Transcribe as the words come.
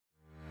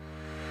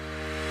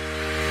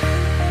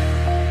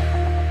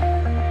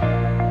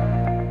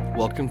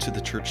Welcome to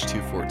the Church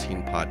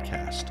 214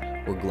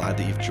 podcast. We're glad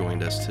that you've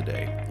joined us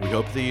today. We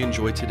hope that you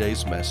enjoyed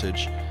today's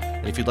message.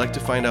 And if you'd like to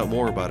find out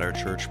more about our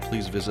church,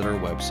 please visit our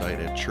website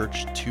at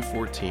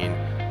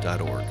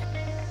church214.org.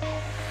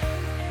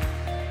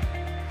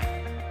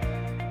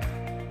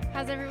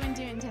 How's everyone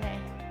doing today?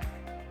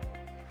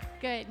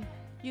 Good.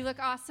 You look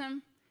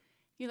awesome.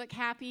 You look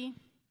happy.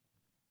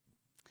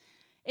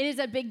 It is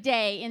a big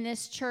day in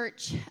this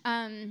church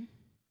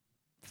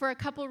for a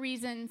couple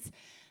reasons.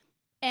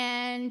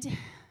 And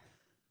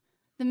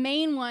the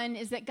main one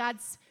is that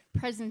God's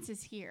presence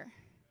is here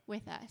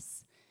with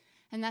us.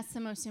 And that's the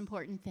most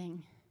important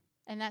thing.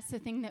 And that's the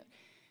thing that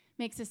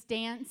makes us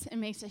dance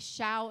and makes us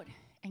shout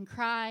and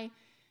cry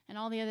and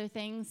all the other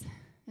things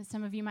that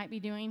some of you might be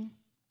doing.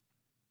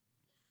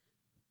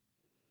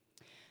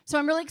 So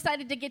I'm really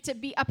excited to get to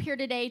be up here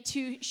today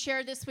to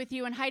share this with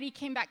you. And Heidi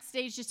came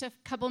backstage just a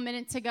couple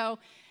minutes ago,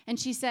 and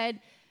she said,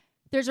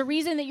 there's a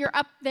reason that you're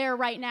up there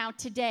right now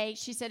today.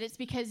 She said, it's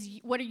because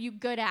what are you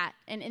good at?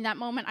 And in that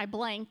moment, I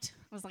blanked.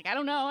 I was like, I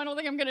don't know. I don't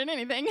think I'm good at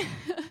anything.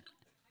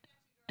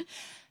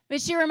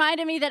 But she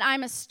reminded me that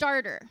I'm a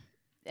starter.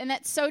 And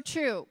that's so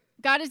true.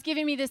 God has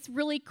given me this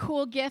really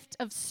cool gift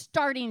of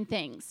starting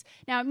things.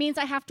 Now, it means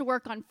I have to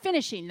work on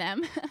finishing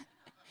them.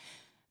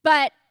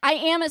 But I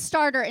am a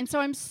starter, and so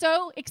I'm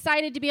so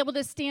excited to be able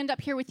to stand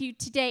up here with you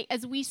today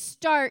as we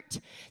start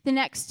the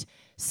next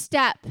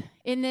step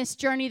in this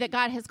journey that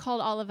God has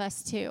called all of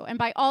us to. And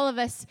by all of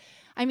us,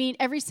 I mean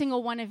every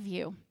single one of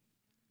you.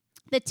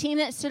 The team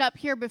that stood up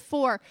here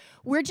before,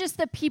 we're just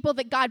the people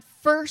that God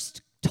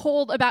first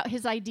told about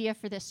his idea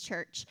for this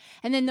church.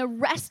 And then the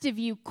rest of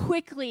you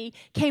quickly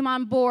came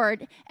on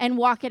board and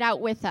walk it out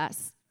with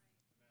us.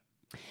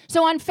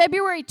 So on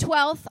February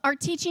 12th, our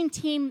teaching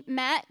team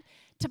met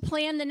to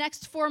plan the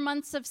next 4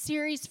 months of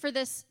series for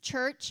this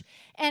church.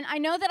 And I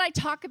know that I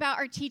talk about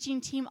our teaching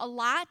team a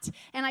lot,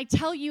 and I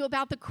tell you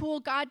about the cool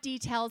God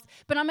details,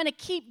 but I'm going to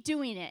keep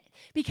doing it.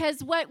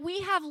 Because what we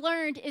have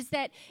learned is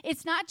that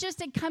it's not just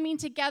a coming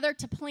together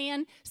to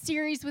plan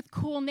series with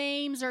cool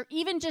names, or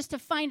even just to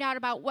find out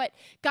about what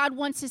God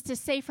wants us to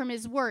say from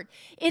his word.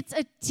 It's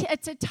a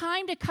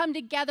time to come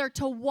together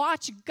to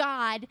watch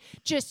God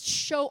just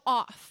show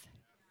off.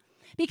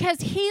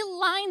 Because he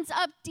lines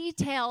up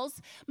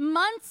details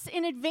months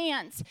in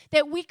advance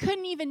that we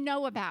couldn't even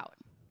know about,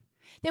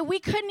 that we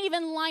couldn't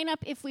even line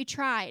up if we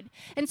tried.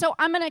 And so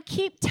I'm going to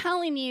keep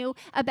telling you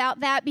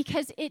about that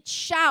because it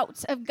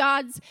shouts of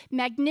God's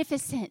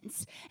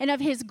magnificence and of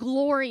his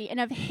glory and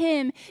of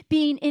him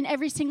being in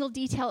every single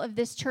detail of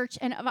this church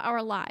and of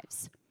our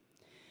lives.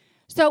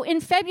 So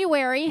in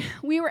February,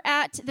 we were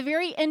at the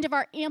very end of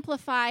our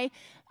Amplify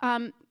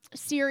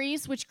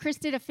series, which Chris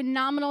did a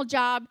phenomenal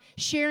job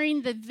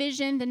sharing the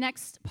vision, the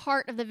next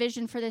part of the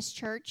vision for this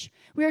church.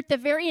 We were at the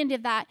very end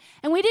of that,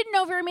 and we didn't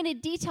know very many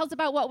details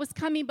about what was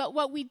coming, but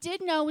what we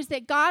did know is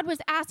that God was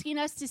asking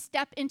us to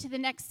step into the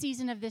next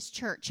season of this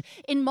church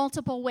in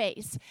multiple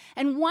ways.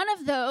 And one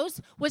of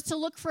those was to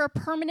look for a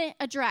permanent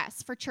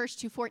address for Church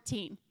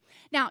 214.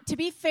 Now, to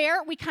be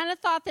fair, we kind of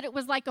thought that it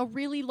was like a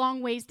really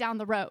long ways down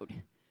the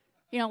road,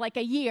 like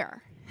a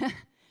year.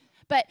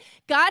 But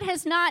God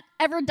has not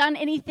ever done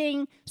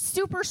anything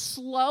super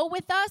slow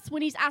with us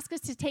when he's asked us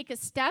to take a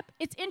step.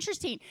 It's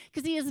interesting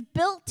because he has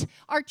built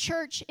our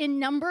church in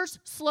numbers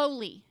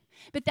slowly.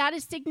 But that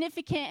is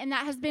significant, and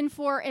that has been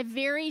for a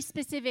very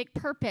specific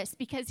purpose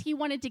because he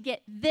wanted to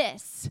get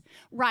this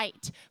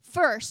right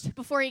first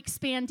before he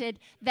expanded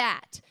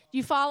that. Do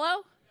you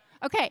follow?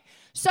 Okay,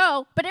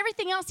 but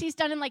everything else he's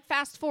done in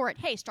fast forward.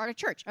 Hey, start a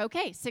church.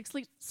 Okay, 6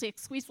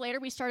 weeks later,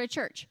 we start a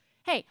church.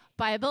 Hey,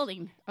 buy a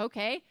building.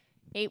 Okay.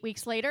 8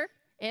 weeks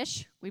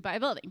later-ish, we buy a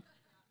building.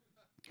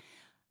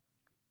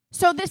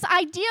 So this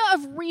idea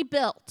of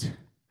rebuilt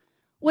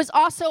was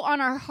also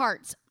on our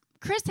hearts.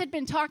 Chris had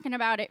been talking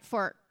about it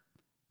for,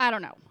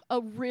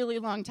 a really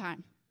long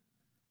time.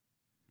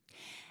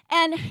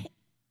 And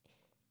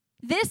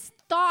this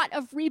thought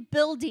of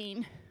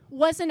rebuilding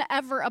wasn't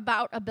ever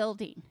about a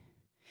building.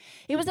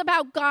 It was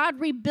about God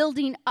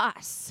rebuilding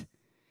us,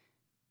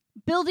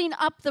 building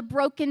up the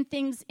broken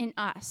things in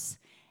us.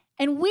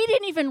 And we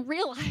didn't even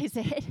realize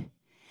it.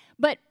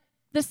 But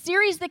the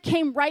series that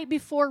came right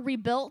before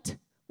Rebuilt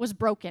was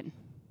broken.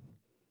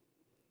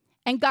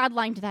 And God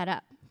lined that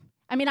up.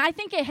 I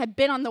think it had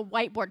been on the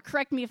whiteboard.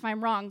 Correct me if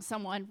I'm wrong,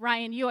 someone.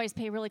 Ryan, you always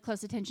pay really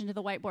close attention to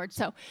the whiteboard.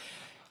 So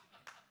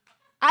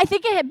I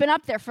think it had been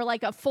up there for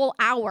a full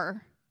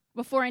hour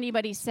before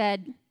anybody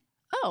said,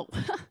 oh,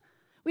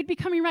 we'd be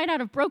coming right out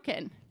of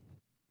broken.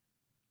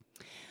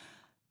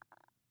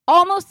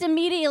 Almost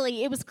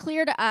immediately, it was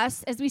clear to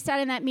us as we sat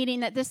in that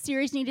meeting that this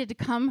series needed to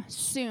come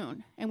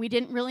soon. And we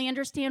didn't really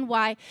understand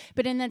why,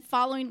 but in the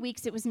following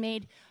weeks, it was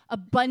made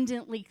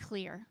abundantly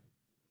clear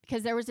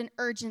because there was an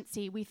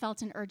urgency. We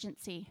felt an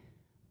urgency.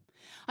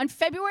 On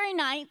February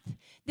 9th,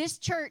 this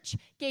church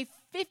gave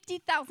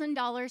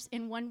 $50,000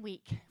 in 1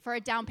 week for a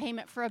down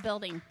payment for a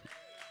building.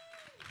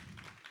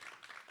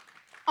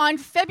 On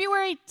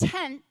February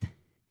 10th,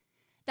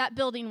 that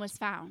building was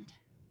found.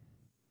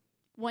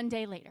 1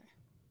 day later.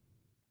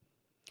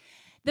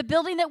 The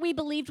building that we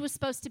believed was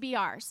supposed to be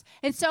ours.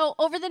 And so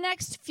over the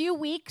next few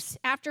weeks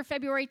after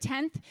February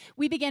 10th,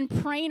 we began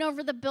praying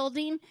over the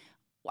building.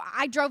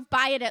 I drove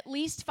by it at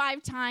least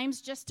 5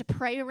 times just to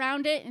pray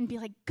around it and be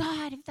like,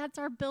 God, if that's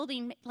our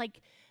building,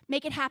 like,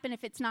 make it happen.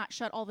 If it's not,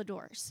 shut all the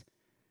doors.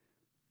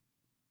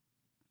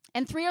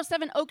 And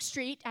 307 Oak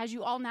Street, as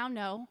you all now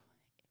know,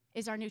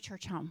 is our new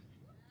church home.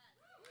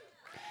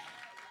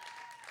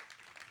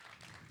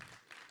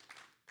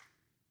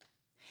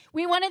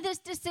 We wanted this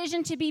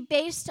decision to be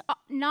based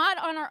not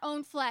on our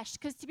own flesh,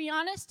 because to be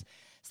honest,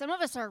 some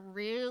of us are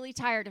really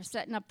tired of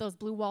setting up those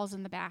blue walls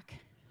in the back.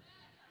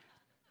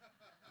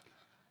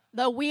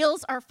 The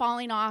wheels are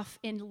falling off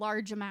in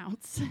large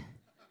amounts.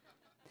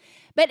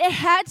 But it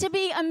had to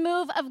be a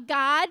move of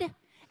God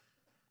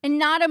and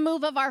not a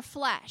move of our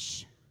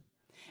flesh.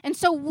 And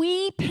so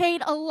we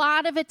paid a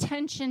lot of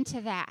attention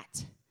to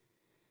that.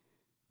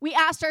 We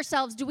asked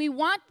ourselves, do we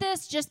want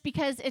this just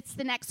because it's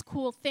the next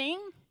cool thing?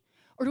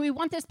 Or do we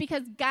want this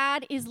because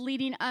God is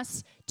leading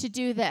us to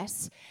do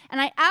this? And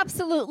I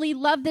absolutely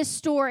love this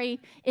story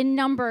in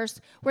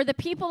Numbers where the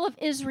people of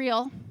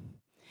Israel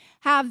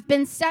have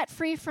been set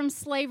free from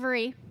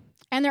slavery,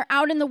 and they're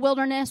out in the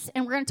wilderness,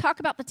 and we're going to talk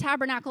about the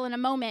tabernacle in a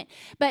moment,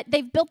 but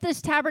they've built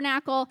this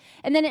tabernacle,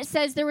 and then it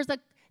says there was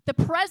the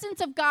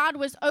presence of God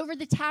was over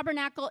the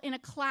tabernacle in a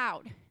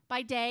cloud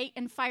by day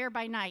and fire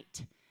by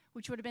night,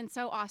 which would have been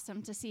so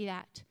awesome to see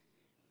that.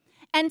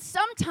 And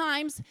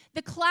sometimes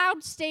the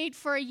cloud stayed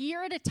for a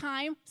year at a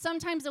time,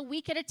 sometimes a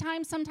week at a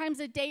time, sometimes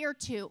a day or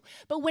two.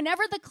 But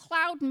whenever the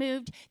cloud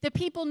moved, the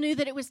people knew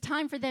that it was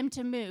time for them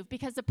to move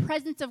because the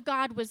presence of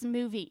God was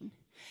moving.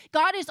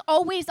 God is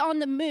always on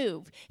the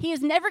move. He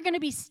is never going to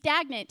be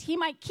stagnant. He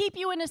might keep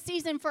you in a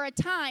season for a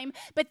time,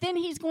 but then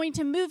he's going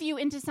to move you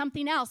into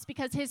something else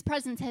because his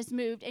presence has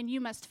moved and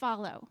you must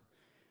follow.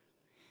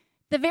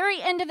 The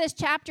very end of this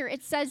chapter,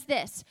 it says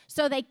this: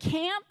 so they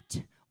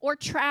camped or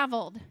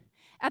traveled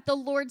at the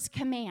Lord's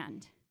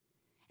command,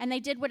 and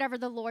they did whatever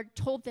the Lord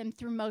told them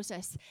through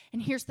Moses.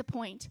 And here's the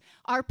point: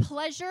 our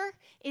pleasure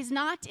is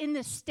not in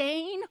the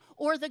staying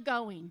or the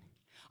going.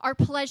 Our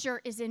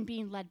pleasure is in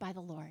being led by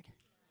the Lord.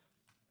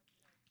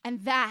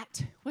 And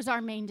that was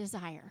our main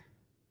desire.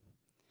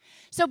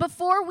 So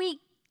before we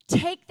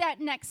take that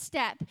next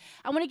step,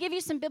 I want to give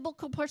you some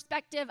biblical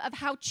perspective of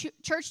how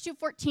Church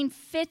 214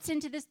 fits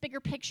into this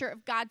bigger picture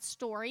of God's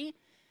story,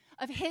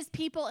 of his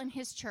people and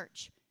his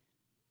church.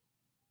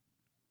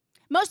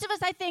 Most of us,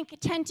 I think,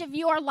 tend to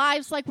view our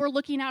lives like we're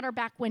looking out our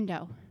back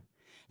window.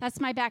 That's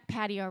my back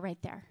patio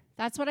right there.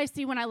 That's what I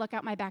see when I look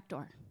out my back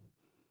door.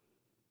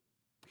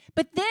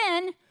 But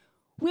then,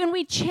 when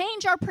we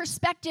change our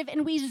perspective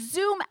and we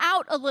zoom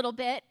out a little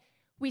bit,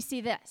 we see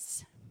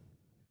this.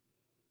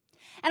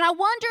 And I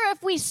wonder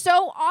if we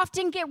so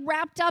often get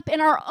wrapped up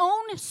in our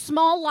own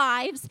small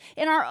lives,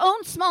 in our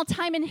own small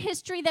time in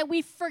history, that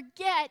we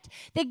forget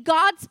that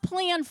God's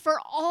plan for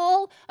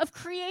all of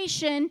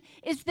creation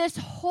is this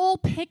whole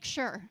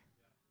picture.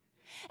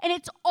 And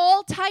it's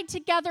all tied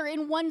together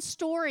in one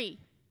story.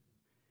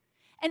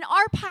 And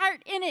our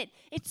part in it,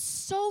 it's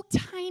so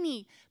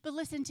tiny, but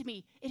listen to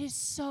me, it is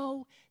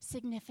so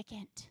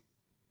significant.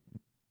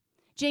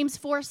 James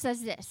 4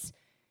 says this: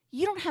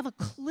 you don't have a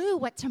clue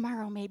what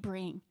tomorrow may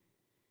bring.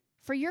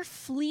 For your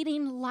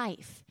fleeting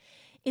life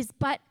is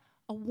but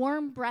a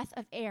warm breath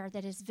of air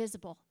that is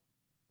visible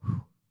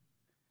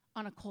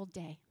on a cold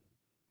day,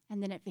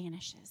 and then it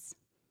vanishes.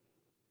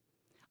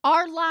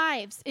 Our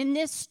lives in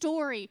this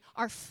story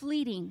are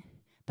fleeting,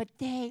 but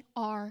they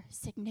are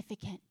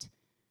significant.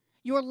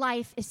 Your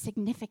life is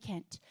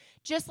significant,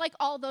 just like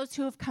all those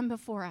who have come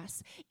before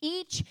us.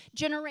 Each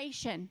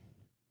generation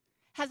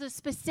has a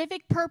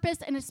specific purpose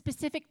and a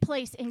specific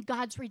place in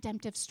God's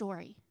redemptive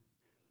story.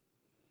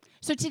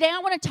 So today I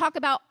want to talk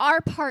about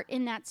our part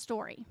in that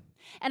story.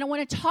 And I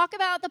want to talk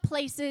about the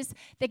places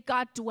that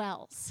God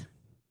dwells.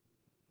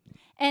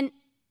 And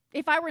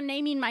if I were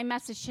naming my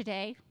message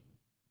today,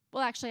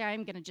 well, actually, I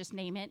am going to just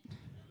name it.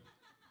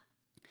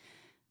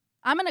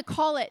 I'm going to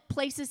call it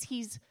Places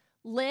He's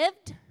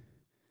Lived,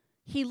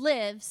 He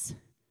Lives,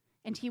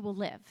 and He Will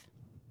Live.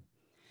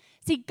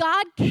 See,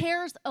 God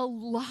cares a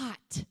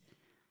lot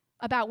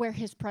about where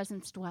His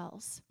presence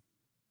dwells.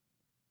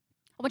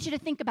 I want you to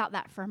think about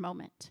that for a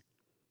moment.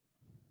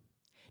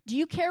 Do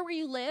you care where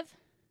you live?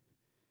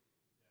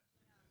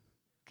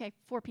 Okay,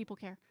 4 people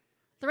care.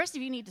 The rest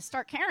of you need to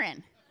start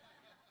caring.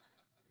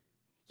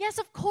 Yes,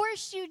 of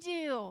course you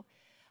do.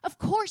 Of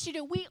course you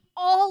do. We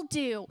all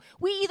do.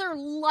 We either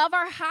love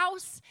our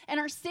house and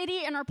our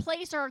city and our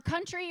place or our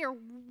country or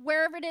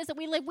wherever it is that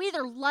we live. We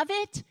either love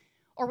it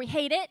or we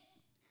hate it,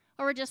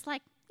 or we're just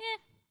like,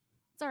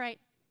 it's all right.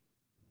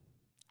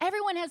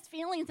 Everyone has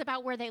feelings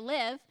about where they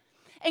live.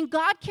 And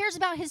God cares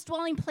about his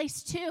dwelling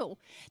place too.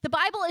 The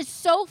Bible is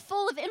so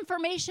full of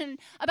information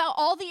about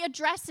all the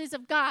addresses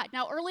of God.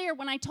 Now, earlier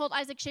when I told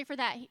Isaac Schaefer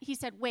that, he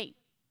said, wait,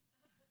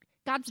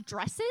 God's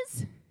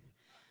dresses?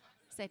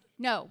 I said,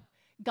 no,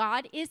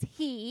 God is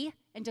he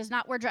and does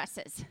not wear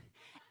dresses.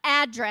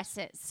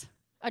 Addresses,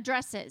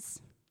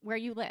 where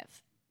you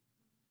live.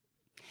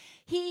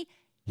 He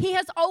He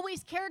has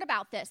always cared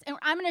about this. And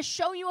I'm going to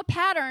show you a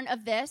pattern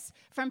of this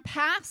from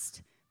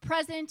past,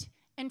 present,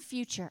 and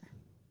future.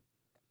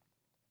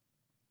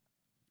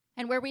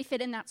 And where we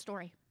fit in that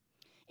story.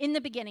 In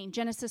the beginning,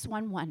 Genesis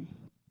 1:1.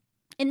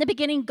 In the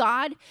beginning,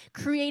 God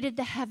created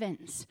the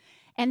heavens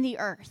and the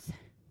earth.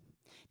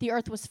 The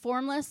earth was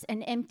formless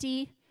and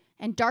empty,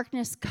 and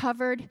darkness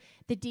covered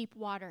the deep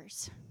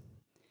waters.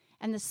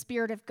 And the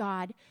Spirit of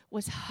God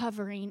was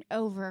hovering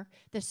over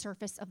the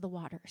surface of the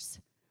waters.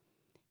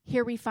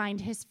 Here we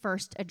find his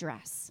first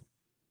address.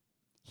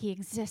 He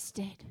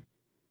existed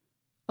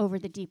over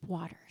the deep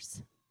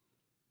waters.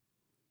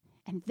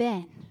 And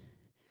then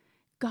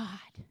God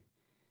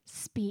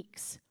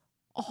speaks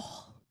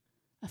all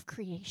of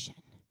creation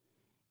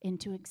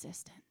into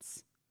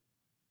existence.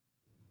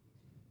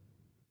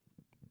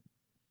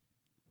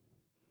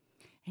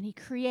 And he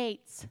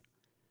creates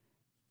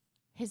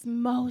his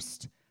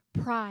most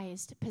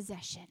prized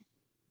possession,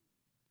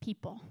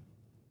 people,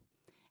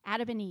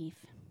 Adam and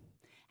Eve,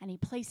 and he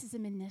places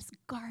them in this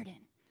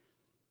garden.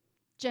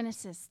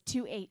 Genesis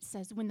 2:8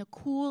 says, when the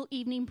cool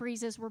evening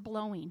breezes were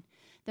blowing,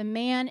 the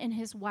man and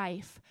his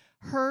wife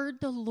heard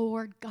the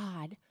Lord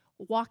God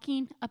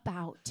walking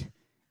about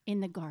in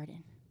the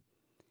garden.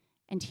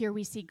 And here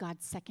we see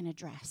God's second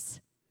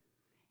address.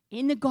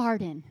 In the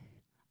garden,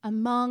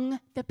 among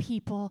the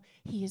people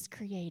he has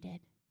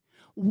created,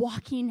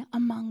 walking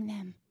among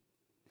them.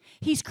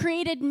 He's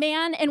created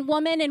man and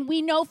woman, and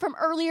we know from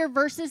earlier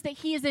verses that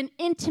he is in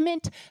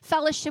intimate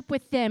fellowship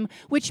with them,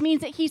 which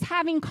means that he's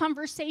having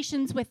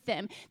conversations with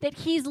them, that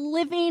he's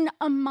living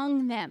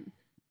among them.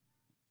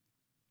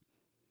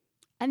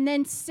 And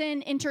then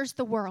sin enters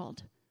the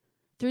world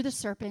through the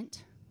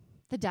serpent,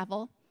 the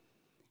devil,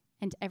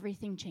 and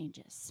everything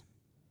changes.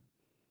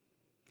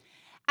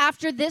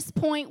 After this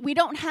point, we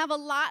don't have a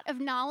lot of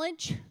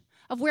knowledge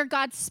of where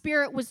God's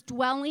Spirit was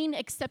dwelling,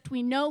 except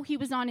we know he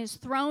was on his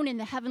throne in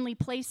the heavenly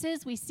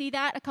places. We see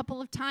that a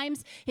couple of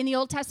times in the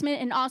Old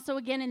Testament and also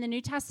again in the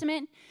New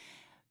Testament.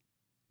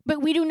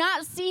 But we do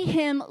not see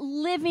him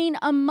living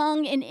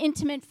among in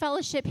intimate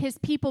fellowship his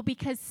people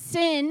because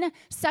sin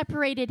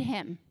separated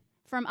him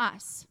from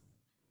us.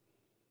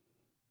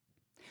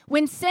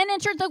 When sin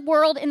entered the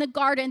world in the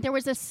garden, there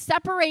was a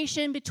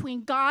separation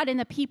between God and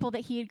the people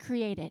that he had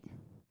created.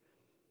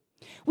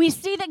 We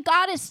see that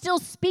God is still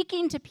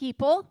speaking to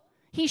people.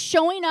 He's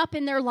showing up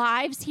in their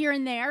lives here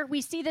and there.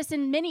 We see this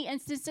in many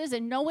instances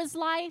in Noah's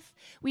life.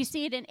 We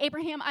see it in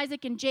Abraham,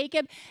 Isaac, and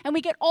Jacob. And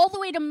we get all the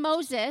way to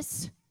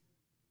Moses.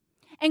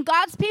 And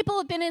God's people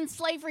have been in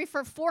slavery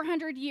for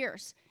 400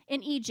 years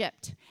in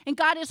Egypt. And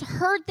God has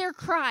heard their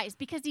cries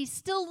because he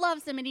still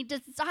loves them and he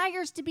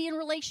desires to be in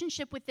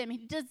relationship with them.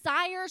 He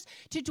desires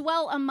to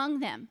dwell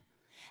among them.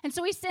 And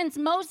so he sends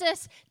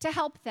Moses to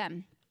help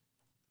them.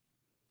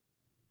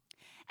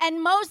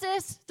 And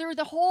Moses, through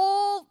the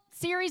whole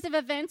series of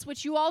events,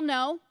 which you all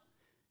know,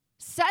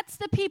 sets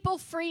the people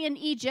free in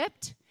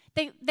Egypt.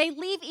 They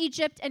leave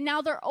Egypt, and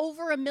now there are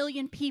over 1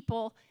 million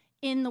people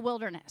in the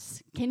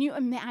wilderness. Can you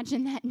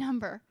imagine that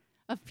number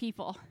of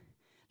people?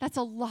 That's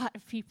a lot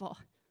of people.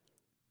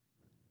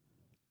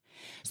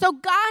 So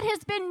God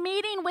has been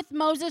meeting with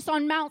Moses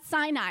on Mount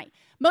Sinai.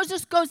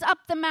 Moses goes up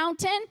the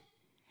mountain,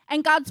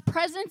 and God's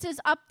presence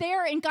is up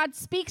there, and God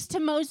speaks to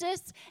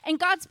Moses, and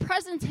God's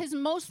presence has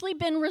mostly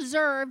been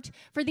reserved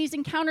for these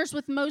encounters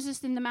with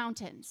Moses in the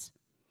mountains.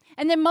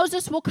 And then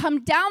Moses will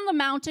come down the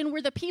mountain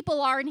where the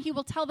people are, and he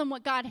will tell them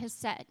what God has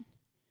said.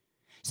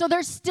 So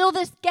there's still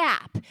this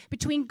gap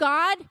between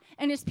God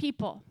and his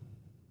people.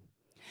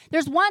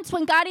 There's once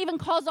when God even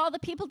calls all the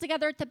people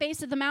together at the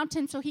base of the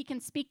mountain so he can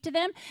speak to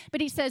them,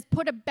 but he says,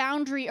 put a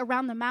boundary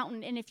around the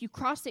mountain, and if you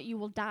cross it, you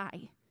will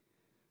die.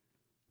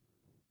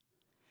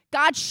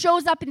 God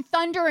shows up in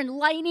thunder and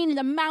lightning, and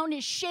the mountain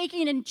is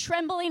shaking and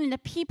trembling, and the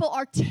people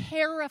are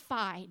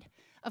terrified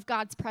of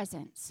God's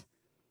presence.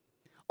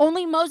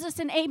 Only Moses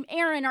and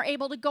Aaron are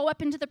able to go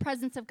up into the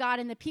presence of God,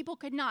 and the people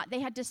could not.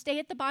 They had to stay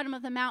at the bottom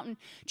of the mountain,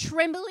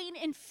 trembling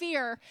in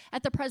fear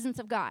at the presence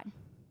of God.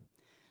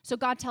 So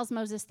God tells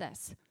Moses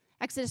this,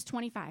 Exodus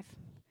 25.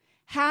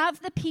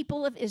 Have the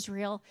people of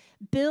Israel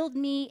build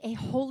me a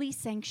holy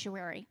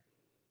sanctuary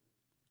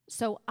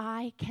so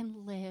I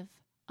can live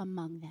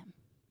among them.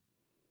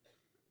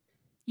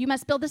 You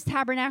must build this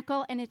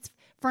tabernacle and its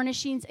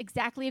furnishings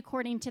exactly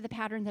according to the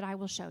pattern that I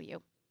will show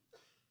you.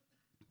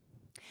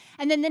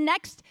 And then the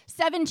next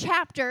 7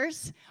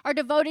 chapters are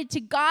devoted to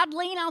God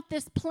laying out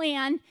this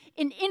plan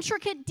in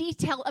intricate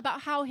detail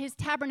about how his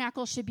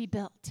tabernacle should be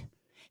built.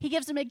 He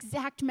gives them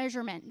exact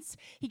measurements.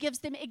 He gives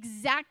them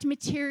exact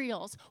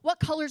materials, what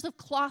colors of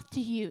cloth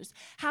to use,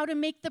 how to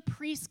make the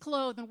priest's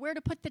clothes, and where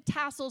to put the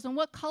tassels, and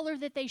what color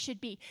that they should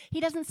be. He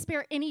doesn't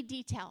spare any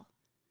detail.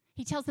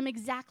 He tells them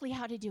exactly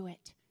how to do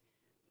it.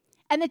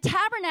 And the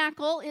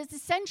tabernacle is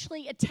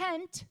essentially a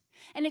tent,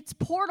 and it's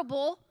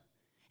portable.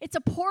 It's a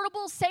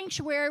portable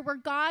sanctuary where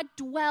God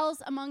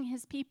dwells among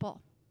his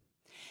people.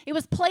 It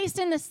was placed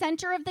in the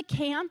center of the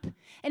camp,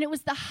 and it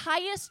was the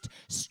highest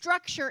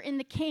structure in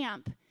the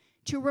camp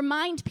to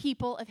remind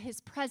people of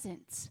his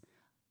presence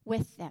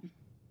with them.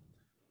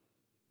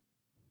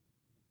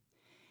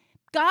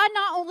 God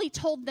not only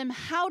told them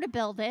how to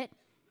build it,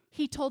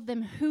 he told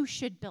them who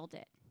should build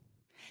it.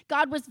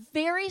 God was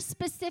very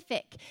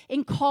specific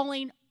in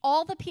calling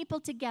all the people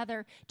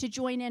together to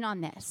join in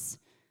on this.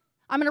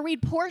 I'm going to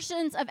read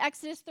portions of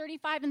Exodus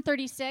 35 and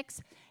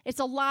 36. It's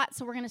a lot,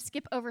 so we're going to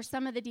skip over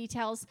some of the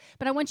details,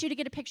 but I want you to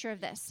get a picture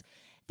of this.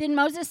 Then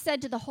Moses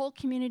said to the whole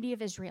community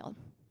of Israel,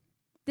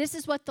 "This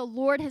is what the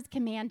Lord has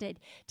commanded.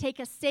 Take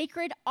a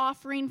sacred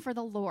offering for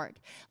the Lord.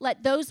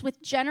 Let those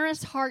with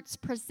generous hearts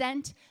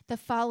present the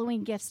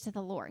following gifts to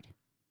the Lord."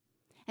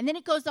 And then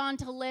it goes on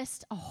to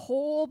list a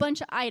whole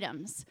bunch of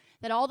items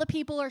that all the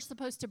people are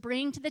supposed to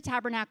bring to the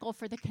tabernacle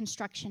for the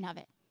construction of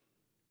it.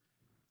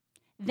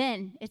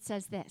 Then it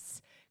says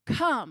this,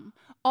 "Come,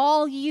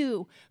 all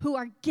you who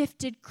are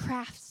gifted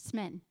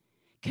craftsmen,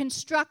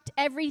 construct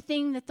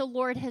everything that the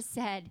Lord has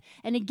said."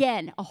 And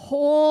again, a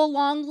whole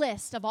long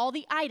list of all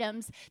the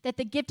items that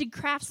the gifted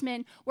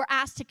craftsmen were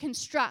asked to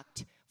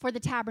construct for the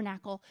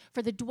tabernacle,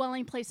 for the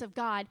dwelling place of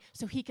God,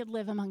 so he could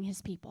live among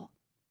his people.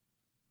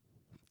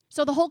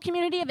 So the whole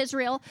community of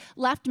Israel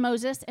left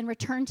Moses and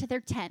returned to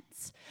their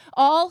tents.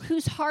 All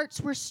whose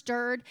hearts were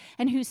stirred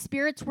and whose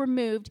spirits were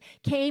moved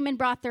came and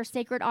brought their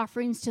sacred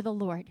offerings to the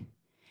Lord.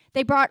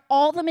 They brought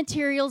all the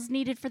materials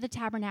needed for the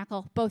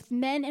tabernacle. Both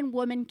men and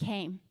women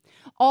came,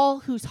 all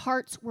whose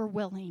hearts were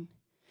willing.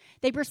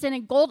 They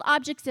presented gold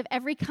objects of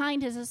every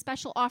kind as a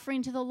special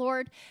offering to the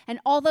Lord, and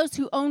all those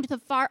who owned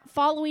the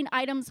following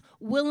items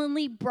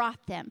willingly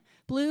brought them: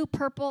 blue,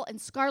 purple, and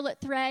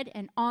scarlet thread,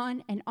 and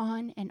on and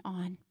on and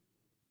on.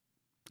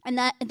 And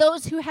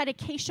those who had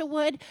acacia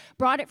wood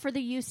brought it for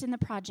the use in the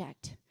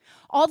project.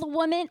 All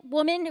the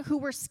women who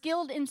were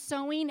skilled in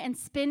sewing and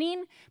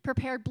spinning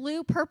prepared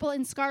blue, purple,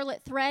 and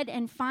scarlet thread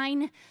and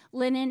fine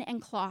linen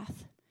and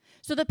cloth.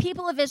 So the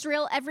people of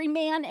Israel, every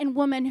man and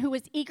woman who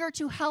was eager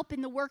to help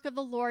in the work of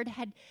the Lord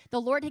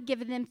had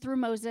given them through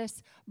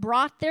Moses,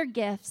 brought their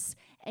gifts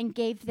and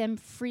gave them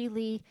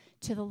freely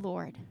to the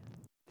Lord.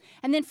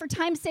 And then for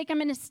time's sake, I'm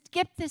going to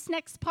skip this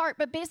next part,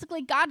 but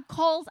basically God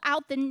calls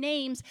out the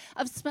names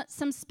of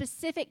some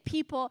specific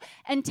people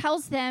and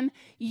tells them,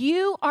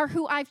 "You are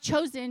who I've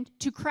chosen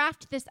to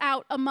craft this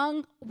out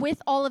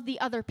with all of the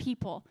other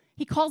people."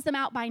 He calls them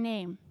out by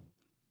name.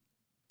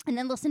 And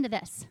then listen to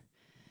this.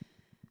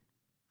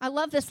 I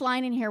love this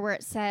line in here where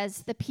it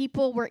says, "The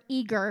people were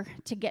eager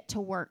to get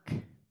to work."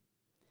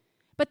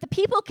 But the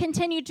people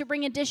continued to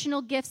bring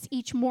additional gifts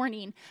each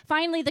morning.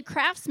 Finally, the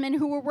craftsmen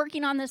who were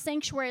working on the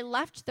sanctuary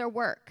left their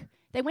work.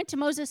 They went to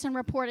Moses and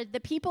reported,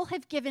 "The people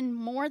have given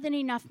more than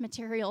enough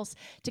materials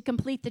to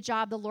complete the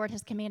job the Lord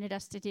has commanded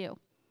us to do."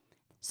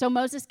 So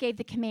Moses gave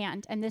the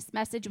command, and this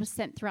message was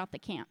sent throughout the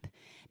camp.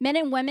 "Men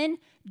and women,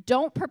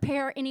 don't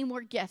prepare any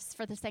more gifts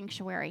for the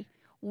sanctuary.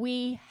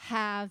 We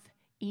have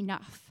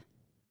enough."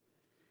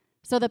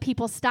 So the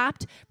people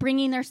stopped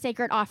bringing their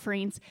sacred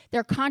offerings.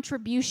 Their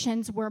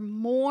contributions were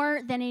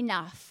more than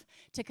enough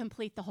to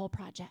complete the whole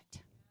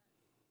project.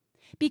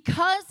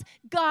 Because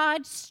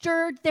God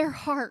stirred their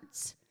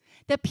hearts,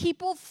 the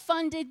people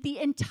funded the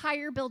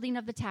entire building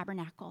of the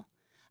tabernacle,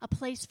 a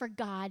place for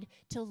God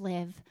to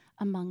live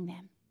among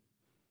them.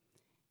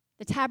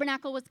 The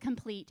tabernacle was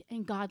complete,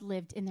 and God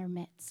lived in their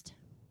midst.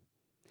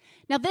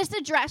 Now, this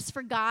address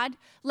for God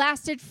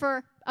lasted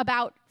for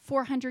about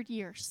 400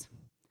 years.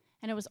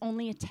 And it was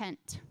only a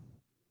tent.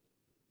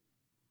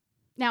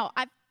 Now,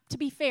 to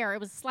be fair, it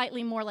was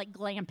slightly more like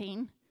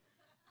glamping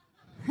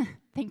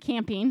than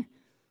camping.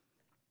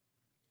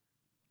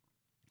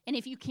 And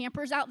if you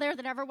campers out there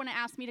that ever want to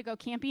ask me to go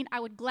camping,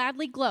 I would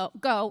gladly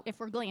go if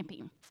we're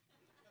glamping.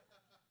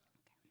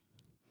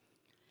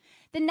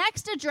 The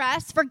next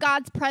address for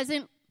God's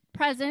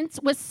presence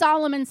was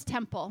Solomon's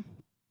temple.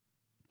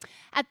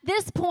 At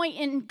this point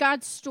in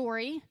God's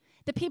story,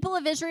 the people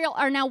of Israel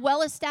are now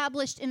well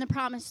established in the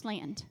Promised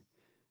Land.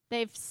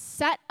 They've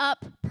set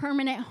up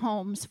permanent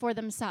homes for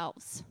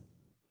themselves.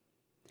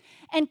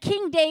 And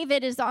King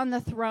David is on the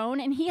throne,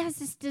 and he has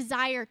this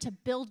desire to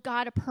build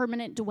God a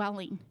permanent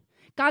dwelling.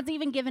 God's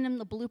even given him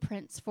the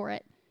blueprints for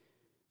it.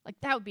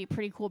 Like, that would be a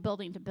pretty cool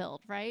building to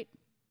build, right?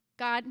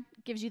 God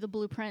gives you the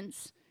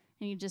blueprints,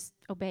 and you just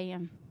obey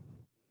him.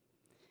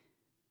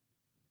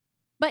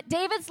 But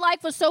David's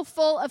life was so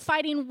full of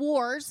fighting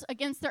wars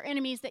against their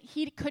enemies that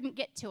he couldn't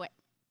get to it.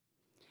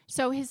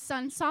 So his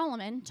son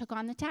Solomon took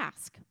on the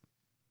task.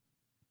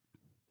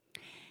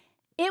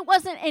 It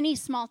wasn't any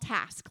small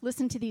task.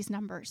 Listen to these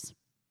numbers.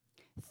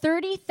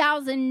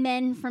 30,000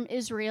 men from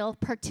Israel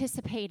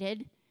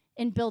participated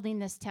in building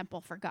this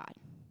temple for God.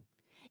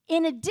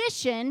 In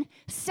addition,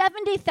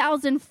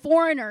 70,000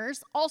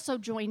 foreigners also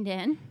joined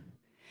in.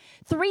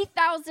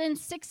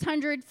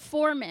 3,600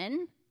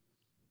 foremen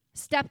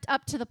stepped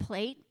up to the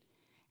plate,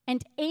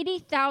 and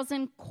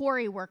 80,000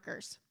 quarry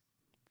workers,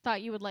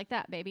 thought you would like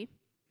that, baby,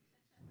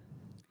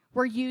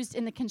 were used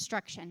in the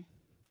construction.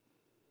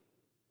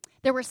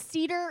 There were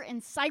cedar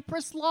and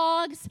cypress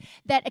logs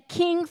that a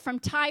king from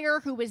Tyre,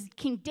 who was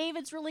King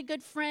David's really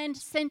good friend,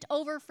 sent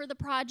over for the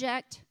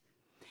project.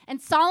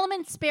 And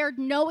Solomon spared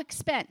no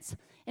expense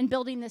in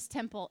building this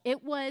temple.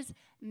 It was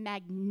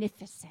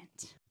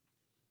magnificent.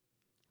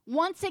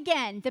 Once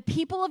again, the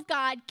people of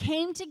God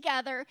came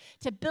together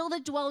to build a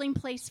dwelling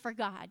place for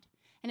God.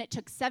 And it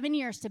took 7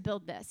 years to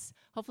build this.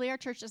 Hopefully our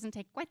church doesn't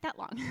take quite that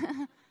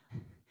long.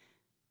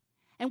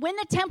 And when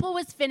the temple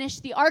was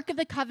finished, the Ark of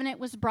the Covenant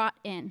was brought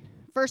in.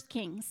 1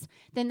 Kings.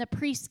 Then the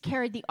priests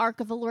carried the Ark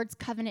of the Lord's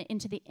covenant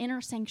into the inner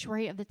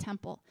sanctuary of the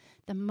temple,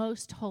 the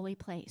most holy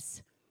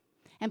place,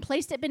 and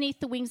placed it beneath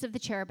the wings of the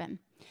cherubim.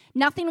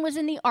 Nothing was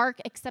in the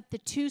ark except the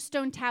 2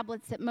 stone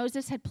tablets that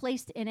Moses had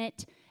placed in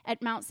it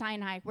at Mount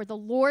Sinai, where the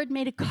Lord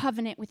made a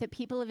covenant with the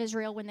people of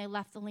Israel when they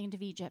left the land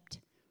of Egypt.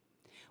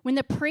 When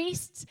the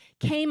priests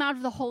came out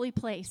of the holy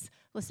place,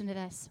 listen to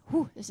this.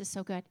 Whew, this is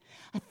so good.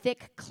 A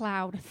thick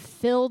cloud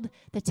filled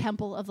the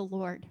temple of the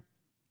Lord.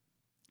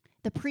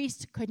 The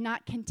priests could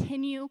not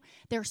continue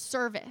their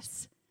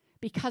service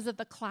because of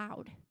the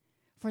cloud,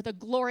 for the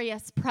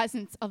glorious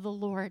presence of the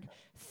Lord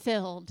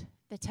filled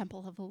the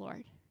temple of the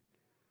Lord.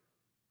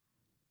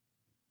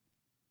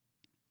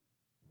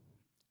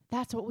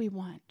 That's what we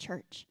want,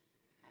 church.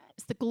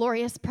 It's the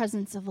glorious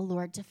presence of the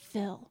Lord to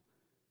fill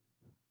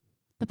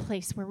the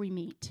place where we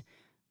meet.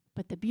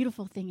 But the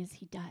beautiful thing is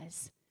he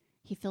does.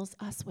 He fills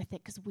us with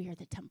it because we are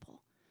the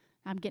temple.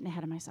 I'm getting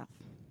ahead of myself.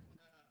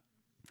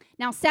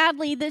 Now,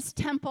 sadly, this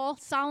temple,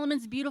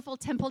 Solomon's beautiful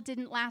temple,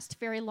 didn't last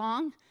very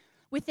long.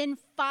 Within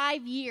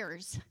 5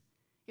 years,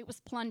 it was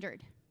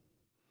plundered.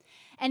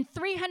 And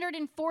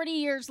 340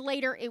 years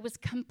later, it was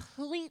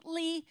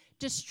completely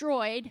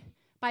destroyed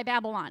by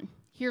Babylon.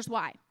 Here's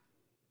why.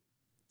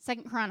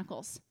 2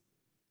 Chronicles.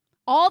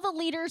 All the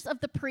leaders of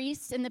the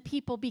priests and the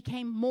people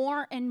became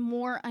more and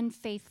more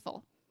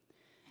unfaithful.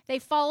 They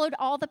followed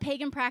all the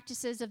pagan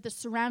practices of the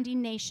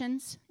surrounding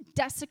nations,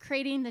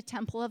 desecrating the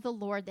temple of the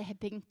Lord that had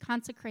been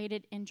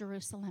consecrated in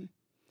Jerusalem.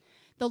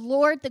 The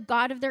Lord, the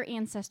God of their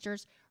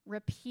ancestors,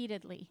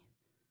 repeatedly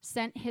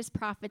sent his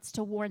prophets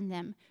to warn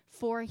them,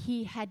 for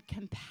he had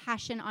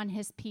compassion on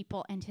his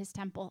people and his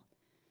temple.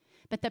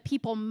 But the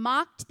people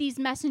mocked these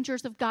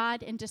messengers of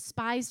God and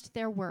despised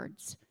their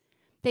words.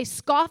 They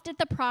scoffed at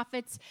the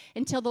prophets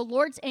until the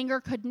Lord's anger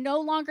could no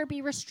longer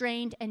be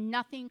restrained and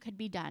nothing could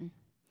be done.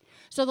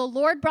 So the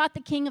Lord brought the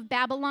king of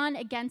Babylon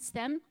against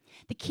them.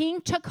 The king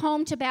took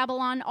home to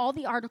Babylon all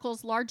the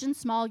articles, large and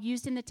small,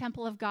 used in the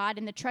temple of God,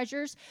 and the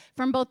treasures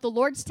from both the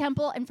Lord's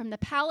temple and from the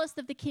palace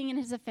of the king and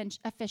his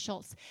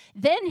officials.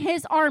 Then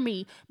his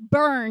army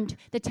burned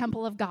the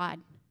temple of God,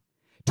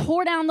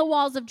 tore down the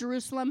walls of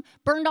Jerusalem,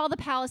 burned all the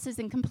palaces,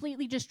 and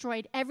completely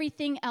destroyed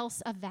everything else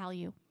of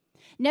value.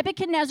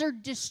 Nebuchadnezzar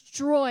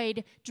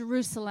destroyed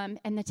Jerusalem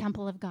and the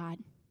temple of God,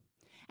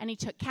 and he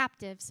took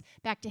captives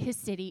back to his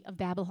city of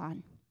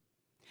Babylon.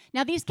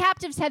 Now, these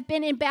captives have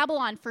been in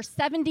Babylon for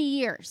 70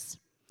 years,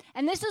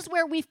 and this is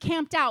where we've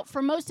camped out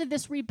for most of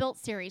this Rebuilt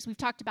series. We've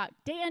talked about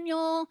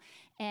Daniel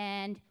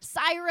and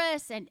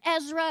Cyrus and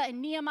Ezra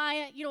and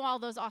Nehemiah, you know, all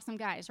those awesome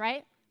guys,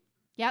 right?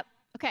 Yep.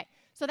 Okay,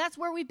 so that's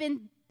where we've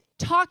been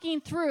talking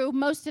through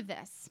most of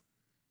this.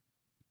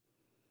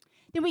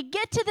 Then we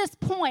get to this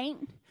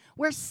point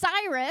where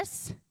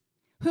Cyrus,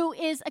 who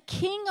is a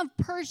king of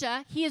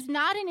Persia, he is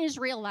not an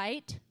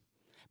Israelite,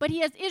 but he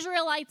has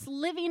Israelites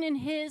living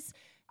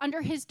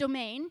under his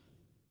domain.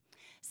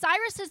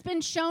 Cyrus has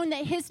been shown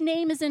that his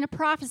name is in a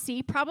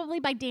prophecy, probably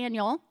by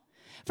Daniel,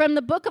 from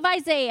the book of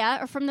Isaiah,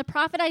 or from the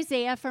prophet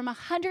Isaiah, from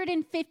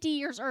 150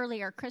 years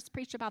earlier. Chris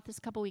preached about this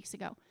a couple weeks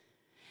ago.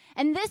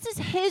 And this is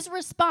his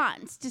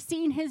response to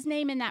seeing his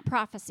name in that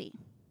prophecy.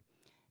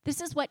 This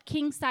is what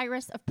King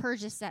Cyrus of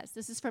Persia says.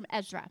 This is from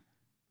Ezra.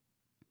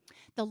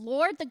 The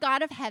Lord, the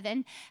God of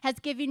heaven, has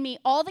given me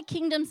all the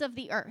kingdoms of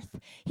the earth.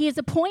 He has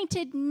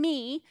appointed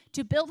me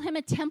to build him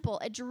a temple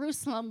at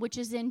Jerusalem, which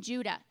is in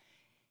Judah.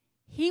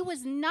 He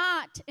was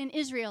not an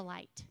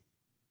Israelite,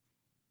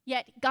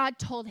 yet God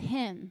told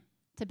him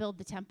to build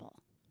the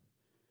temple.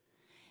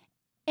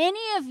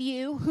 Any of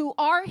you who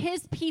are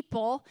his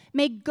people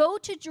may go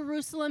to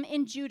Jerusalem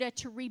in Judah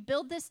to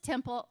rebuild this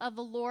temple of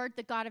the Lord,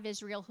 the God of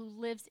Israel, who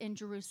lives in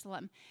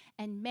Jerusalem,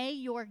 and may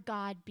your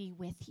God be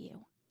with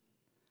you.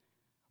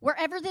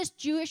 Wherever this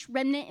Jewish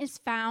remnant is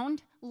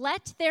found,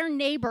 let their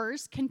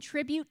neighbors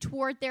contribute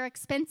toward their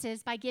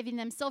expenses by giving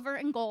them silver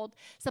and gold,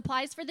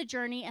 supplies for the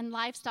journey, and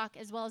livestock,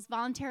 as well as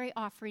voluntary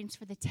offerings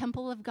for the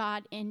temple of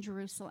God in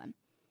Jerusalem.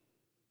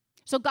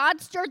 So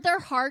God stirred their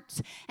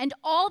hearts, and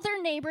all their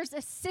neighbors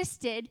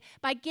assisted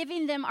by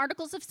giving them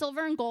articles of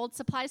silver and gold,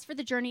 supplies for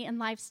the journey, and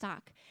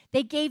livestock.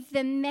 They gave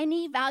them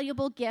many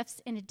valuable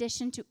gifts in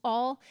addition to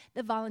all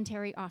the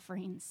voluntary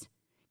offerings.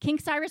 King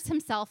Cyrus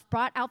himself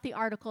brought out the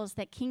articles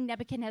that King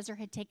Nebuchadnezzar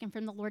had taken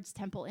from the Lord's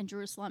temple in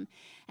Jerusalem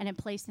and had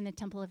placed in the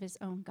temple of his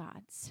own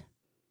gods.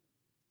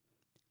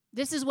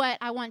 This is what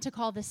I want to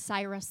call the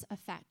Cyrus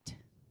effect.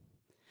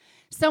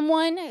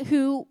 Someone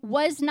who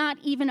was not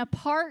even a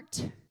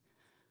part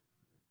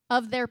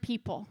of their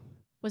people,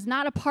 was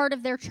not a part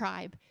of their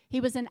tribe. He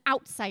was an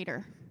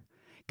outsider.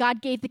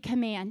 God gave the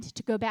command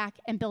to go back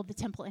and build the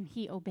temple, and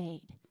he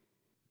obeyed.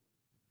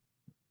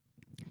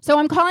 So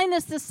I'm calling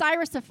this the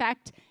Cyrus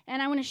effect,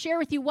 and I want to share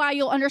with you why.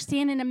 You'll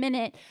understand in a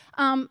minute.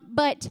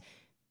 But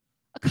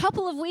a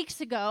couple of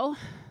weeks ago,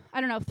 I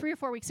don't know, 3 or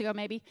 4 weeks ago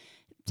maybe,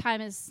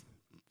 time is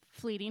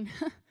fleeting.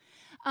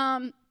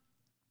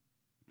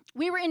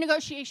 We were in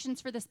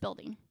negotiations for this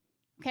building,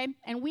 okay?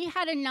 And we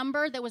had a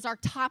number that was our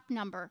top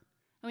number.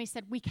 And we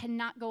said, we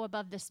cannot go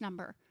above this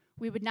number.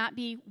 We would not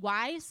be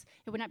wise.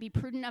 It would not be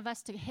prudent of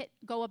us to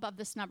go above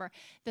this number.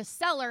 The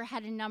seller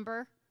had a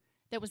number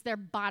that was their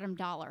bottom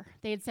dollar.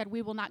 They had said,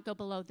 we will not go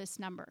below this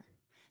number.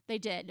 They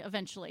did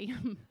eventually,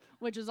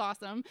 which is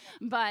awesome,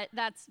 but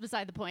that's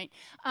beside the point.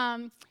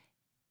 And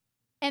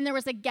there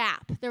was a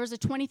gap. There was a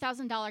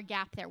 $20,000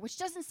 gap there, which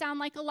doesn't sound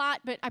like a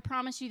lot, but I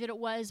promise you that it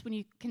was when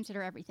you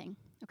consider everything,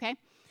 okay?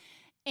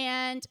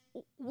 And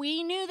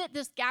we knew that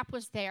this gap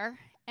was there,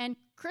 and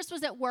Chris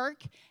was at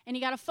work, and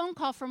he got a phone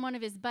call from one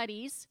of his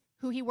buddies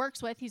who he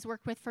works with. He's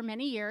worked with for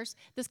many years.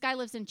 This guy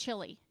lives in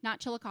Chile, not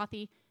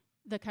Chillicothe,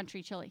 the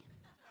country Chile.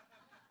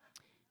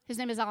 His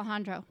name is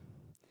Alejandro.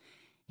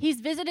 He's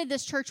visited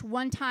this church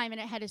one time,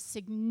 and it had a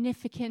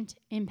significant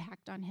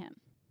impact on him.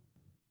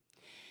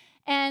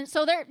 And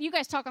so you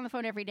guys talk on the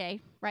phone every day,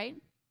 right?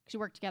 Because you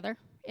work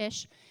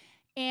together-ish.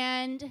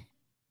 And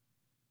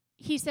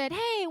he said,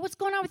 hey, what's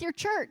going on with your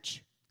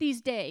church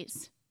these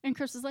days? And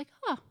Chris was like,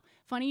 oh,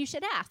 funny you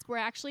should ask. We're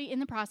actually in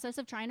the process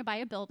of trying to buy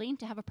a building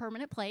to have a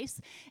permanent place.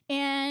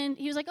 And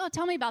he was like, oh,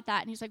 tell me about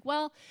that. And he's like,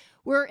 well,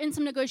 we're in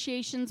some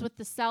negotiations with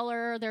the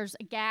seller. There's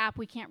a gap.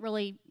 We can't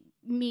really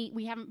meet.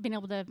 We haven't been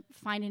able to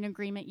find an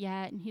agreement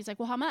yet. And he's like,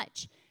 well, how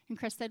much? And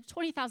Chris said,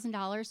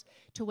 $20,000,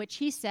 to which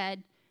he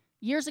said,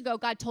 years ago,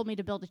 God told me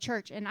to build a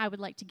church, and I would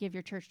like to give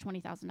your church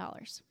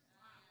 $20,000.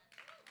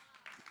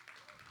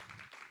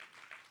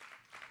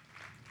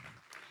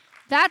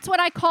 That's what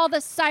I call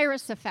the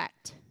Cyrus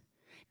effect.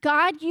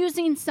 God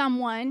using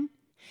someone,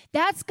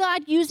 that's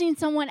God using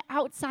someone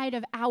outside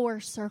of our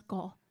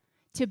circle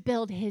to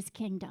build his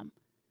kingdom.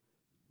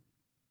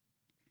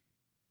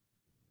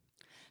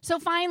 So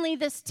finally,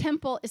 this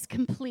temple is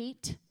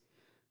complete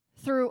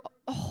through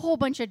a whole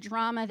bunch of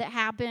drama that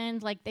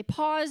happened. Like, they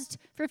paused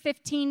for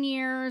 15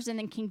 years, and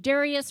then King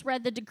Darius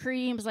read the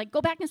decree and was like,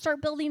 go back and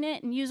start building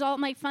it and use all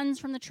my funds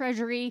from the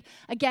treasury.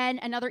 Again,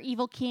 another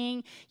evil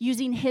king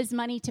using his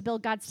money to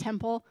build God's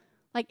temple.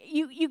 Like,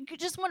 you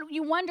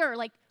wonder,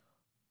 like,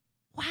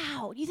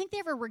 wow, do you think they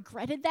ever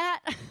regretted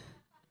that?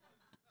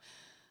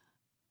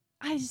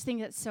 I just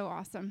think that's so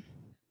awesome.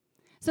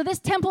 So this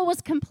temple was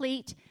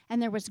complete,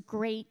 and there was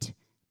great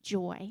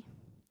joy.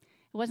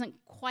 It wasn't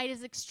quite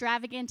as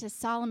extravagant as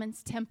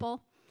Solomon's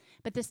temple,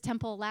 but this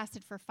temple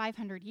lasted for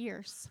 500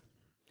 years.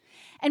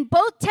 And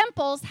both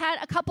temples had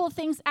a couple of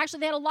things.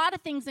 Actually, they had a lot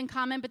of things in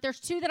common, but there's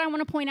two that I want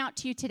to point out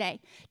to you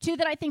today. Two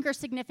that I think are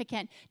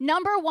significant.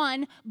 Number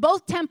one,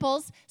 both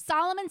temples,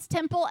 Solomon's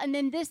temple, and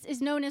then this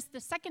is known as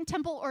the Second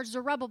Temple or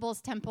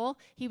Zerubbabel's temple.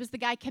 He was the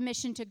guy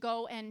commissioned to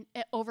go and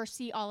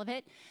oversee all of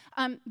it.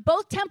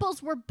 Both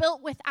temples were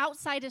built with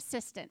outside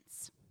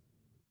assistance,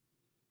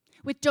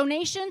 with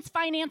donations,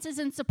 finances,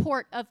 and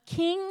support of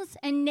kings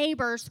and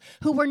neighbors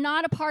who were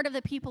not a part of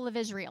the people of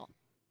Israel.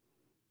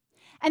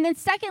 And then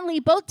secondly,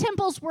 both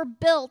temples were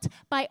built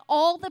by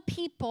all the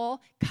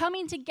people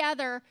coming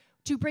together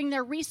to bring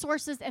their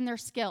resources and their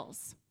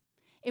skills.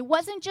 It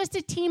wasn't just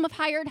a team of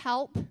hired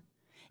help.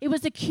 It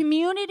was a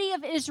community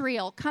of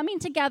Israel coming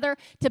together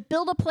to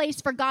build a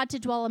place for God to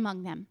dwell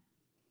among them.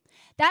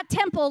 That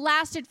temple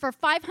lasted for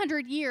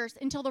 500 years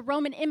until the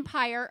Roman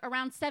Empire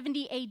around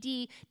 70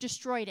 AD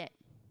destroyed it.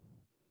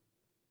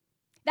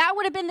 That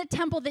would have been the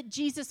temple that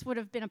Jesus would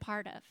have been a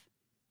part of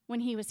when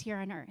he was here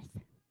on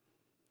earth.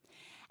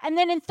 And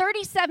then in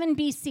 37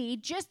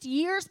 BC, just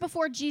years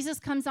before Jesus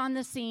comes on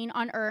the scene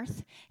on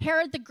earth,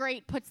 Herod the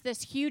Great puts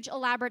this huge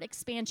elaborate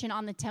expansion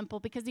on the temple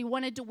because he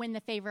wanted to win the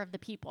favor of the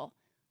people.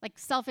 Like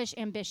selfish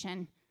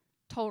ambition,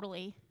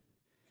 totally.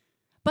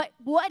 But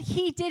what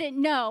he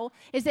didn't know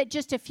is that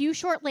just a few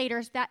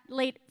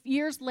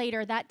years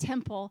later, that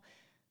temple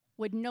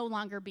would no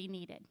longer be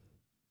needed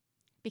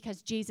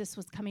because Jesus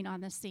was coming on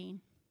the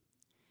scene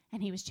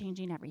and he was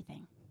changing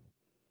everything.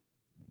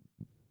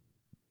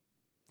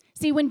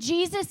 See, when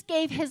Jesus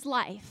gave his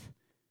life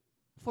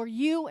for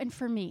you and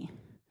for me,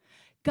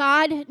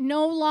 God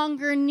no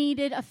longer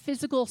needed a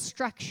physical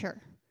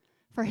structure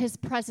for his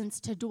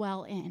presence to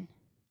dwell in.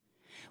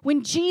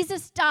 When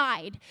Jesus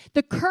died,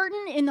 the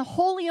curtain in the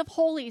Holy of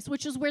Holies,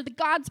 which is where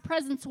God's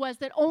presence was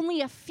that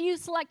only a few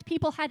select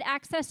people had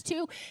access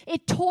to,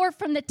 it tore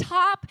from the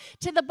top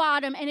to the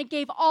bottom, and it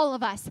gave all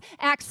of us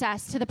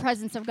access to the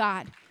presence of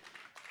God.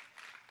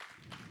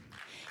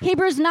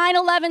 Hebrews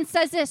 9:11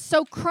 says this,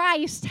 so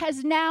Christ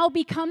has now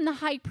become the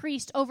high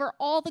priest over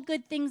all the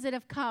good things that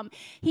have come.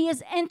 He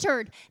has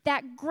entered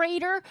that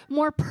greater,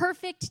 more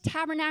perfect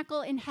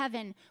tabernacle in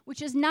heaven,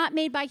 which is not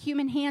made by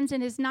human hands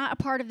and is not a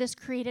part of this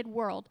created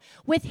world.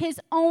 With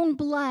his own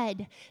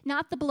blood,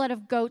 not the blood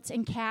of goats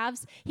and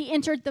calves, he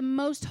entered the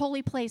most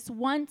holy place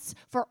once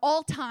for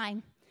all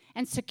time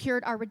and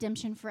secured our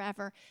redemption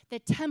forever. The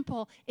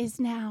temple is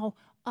now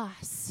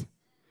us.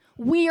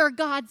 We are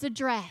God's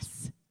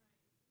address.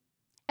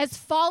 As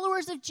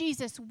followers of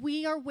Jesus,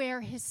 we are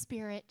where his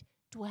Spirit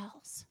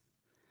dwells.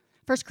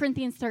 1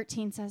 Corinthians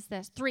 13 says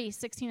this,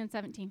 3:16 and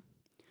 17.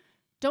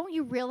 Don't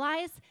you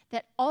realize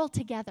that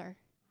altogether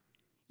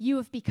you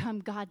have become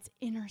God's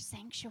inner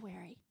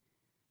sanctuary,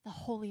 the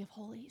Holy of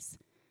Holies,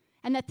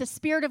 and that the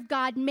Spirit of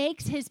God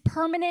makes his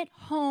permanent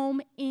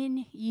home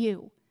in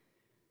you.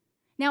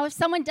 Now, if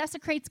someone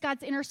desecrates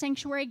God's inner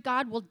sanctuary,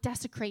 God will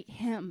desecrate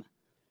him.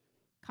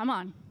 Come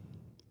on.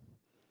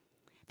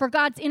 For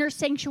God's inner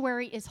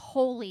sanctuary is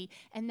holy,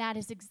 and that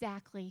is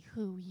exactly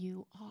who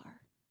you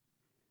are.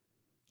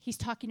 He's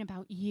talking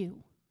about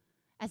you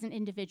as an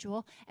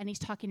individual, and he's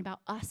talking about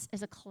us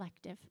as a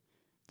collective,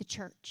 the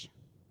church.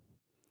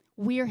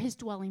 We are his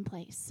dwelling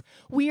place.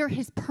 We are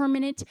his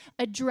permanent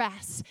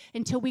address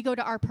until we go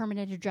to our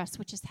permanent address,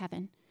 which is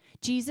heaven.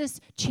 Jesus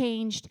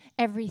changed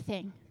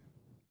everything.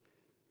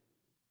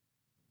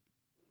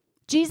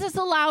 Jesus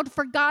allowed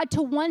for God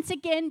to once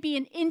again be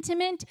in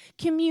intimate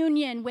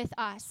communion with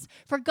us.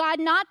 For God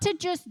not to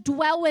just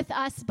dwell with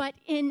us, but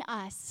in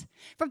us.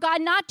 For God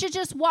not to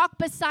just walk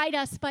beside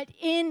us, but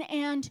in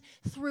and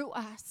through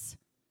us.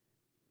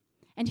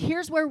 And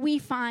here's where we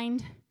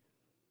find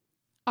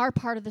our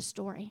part of the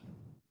story.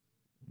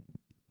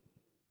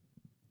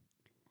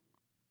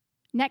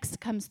 Next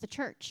comes the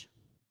church.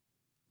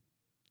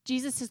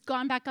 Jesus has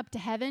gone back up to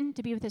heaven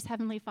to be with his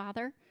heavenly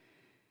Father.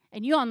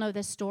 And you all know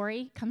this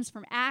story. It comes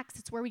from Acts.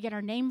 It's where we get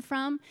our name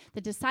from.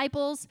 The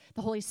disciples,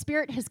 the Holy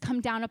Spirit has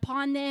come down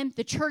upon them.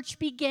 The church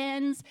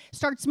begins,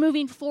 starts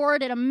moving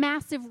forward at a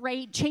massive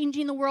rate,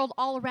 changing the world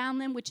all around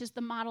them, which is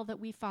the model that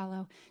we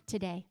follow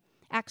today.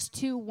 Acts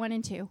 2, 1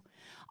 and 2.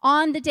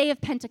 On the day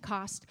of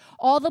Pentecost,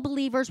 all the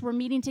believers were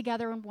meeting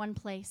together in one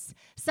place.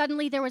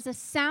 Suddenly there was a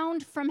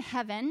sound from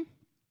heaven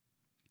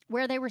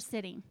where they were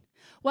sitting.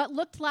 What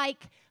looked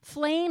like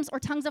flames or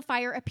tongues of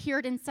fire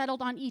appeared and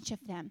settled on each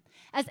of them.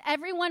 As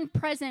everyone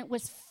present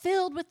was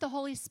filled with the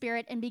Holy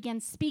Spirit and began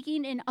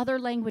speaking in other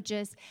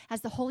languages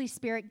as the Holy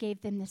Spirit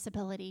gave them this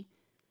ability.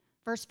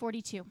 Verse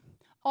 42.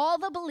 All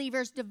the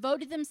believers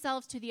devoted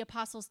themselves to the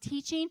apostles'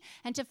 teaching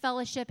and to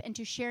fellowship and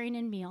to sharing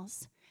in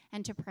meals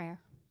and to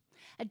prayer.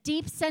 A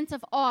deep sense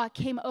of awe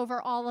came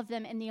over all of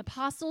them, and the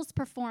apostles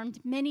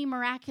performed many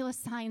miraculous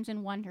signs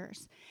and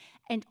wonders.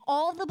 And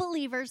all the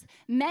believers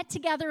met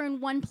together in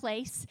one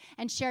place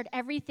and shared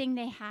everything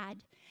they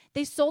had.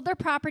 They sold their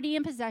property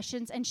and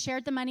possessions and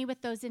shared the money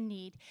with those in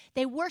need.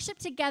 They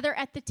worshiped together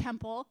at the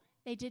temple.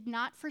 They did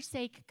not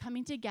forsake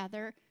coming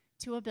together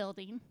to a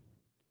building.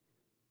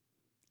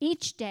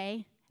 Each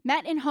day,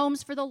 met in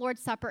homes for the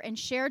Lord's Supper and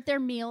shared their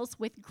meals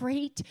with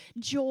great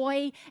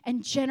joy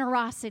and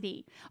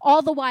generosity,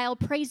 all the while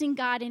praising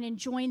God and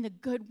enjoying the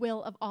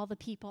goodwill of all the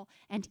people.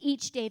 And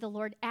each day the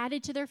Lord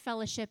added to their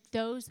fellowship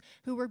those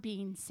who were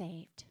being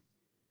saved.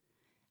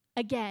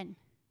 Again,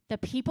 the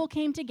people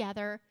came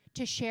together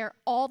to share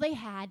all they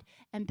had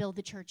and build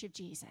the church of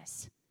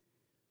Jesus.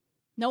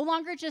 No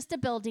longer just a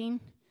building,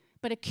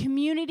 but a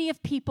community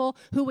of people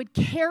who would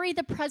carry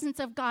the presence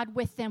of God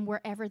with them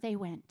wherever they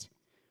went.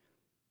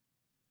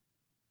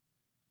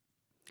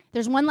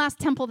 There's one last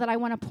temple that I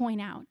want to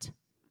point out.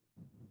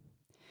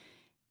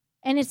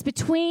 And it's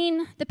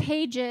between the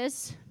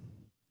pages.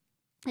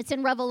 It's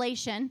in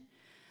Revelation.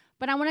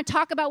 But I want to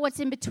talk about what's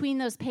in between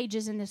those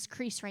pages in this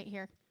crease right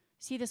here.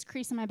 See this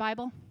crease in my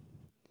Bible?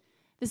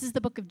 This is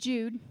the book of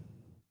Jude.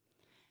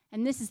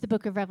 And this is the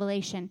book of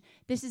Revelation.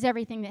 This is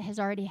everything that has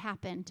already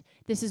happened.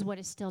 This is what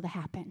is still to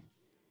happen.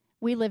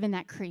 We live in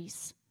that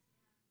crease.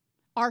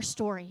 Our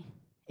story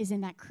is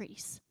in that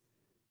crease.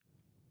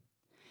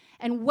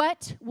 And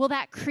what will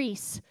that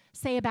crease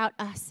say about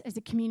us as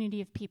a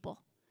community of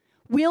people?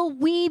 Will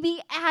we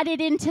be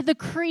added into the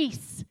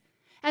crease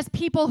as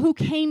people who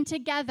came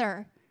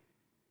together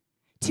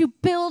to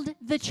build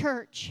the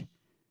church?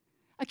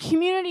 A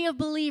community of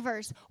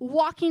believers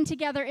walking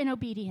together in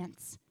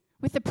obedience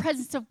with the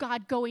presence of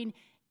God going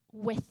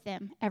with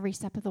them every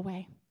step of the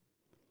way.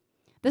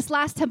 This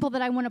last temple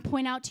that I want to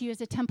point out to you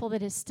is a temple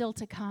that is still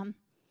to come.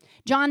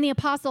 John the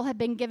Apostle had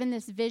been given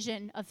this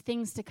vision of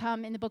things to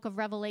come in the book of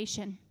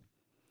Revelation.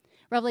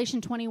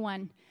 Revelation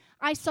 21.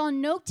 I saw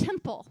no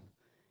temple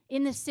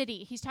in the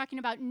city. He's talking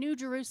about New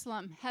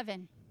Jerusalem,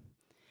 heaven.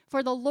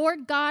 For the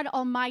Lord God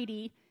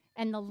Almighty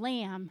and the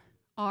Lamb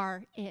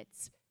are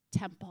its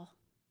temple.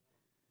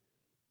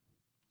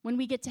 When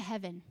we get to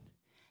heaven,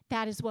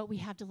 that is what we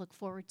have to look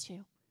forward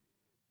to.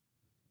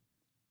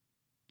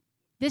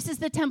 This is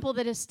the temple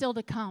that is still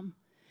to come.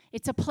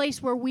 It's a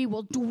place where we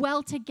will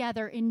dwell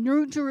together in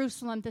New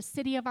Jerusalem, the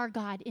city of our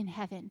God in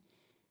heaven.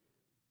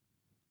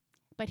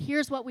 But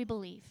here's what we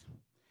believe.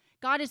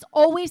 God has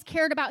always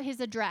cared about his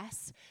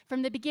address.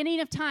 From the beginning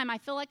of time, I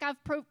feel like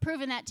I've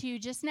proven that to you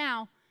just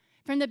now.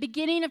 From the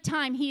beginning of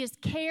time, he has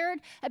cared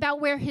about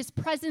where his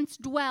presence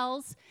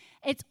dwells.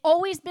 It's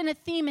always been a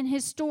theme in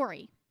his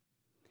story.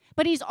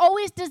 But he's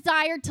always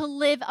desired to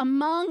live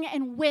among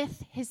and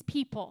with his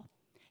people.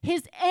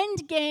 His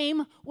end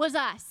game was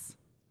us.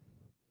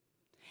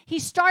 He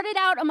started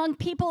out among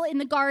people in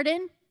the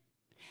garden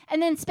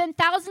and then spent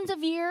thousands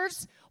of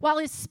years while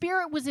his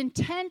spirit was in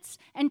tents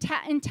and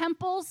in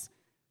temples.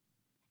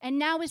 And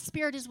now his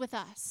spirit is with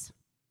us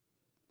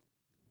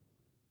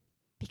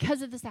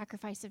because of the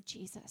sacrifice of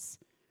Jesus.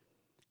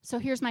 So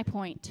here's my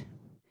point.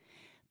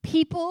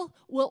 People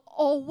will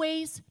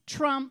always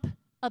trump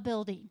a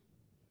building.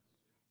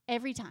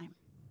 Every time.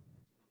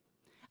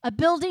 A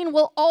building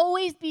will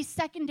always be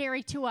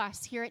secondary to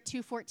us here at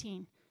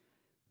 214.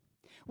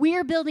 We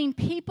are building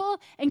people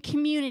and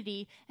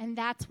community, and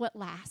that's what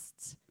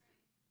lasts.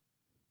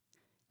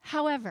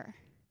 However,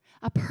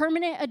 a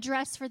permanent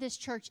address for this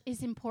church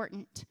is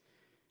important.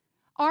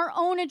 Our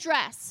own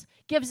address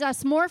gives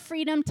us more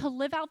freedom to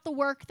live out the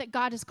work that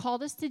God has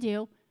called us to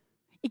do.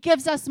 It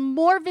gives us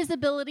more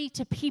visibility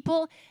to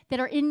people that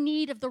are in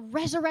need of the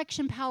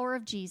resurrection power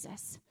of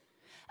Jesus.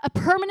 A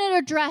permanent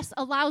address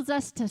allows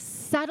us to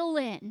settle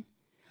in,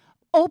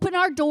 open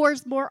our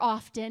doors more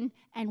often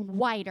and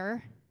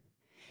wider,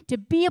 to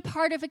be a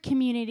part of a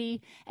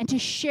community, and to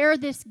share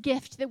this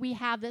gift that we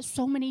have that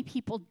so many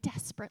people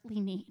desperately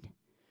need.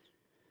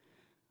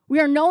 We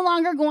are no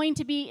longer going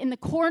to be in the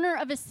corner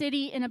of a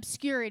city in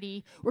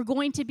obscurity. We're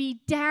going to be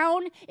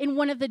down in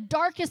one of the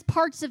darkest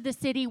parts of the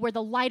city where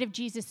the light of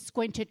Jesus is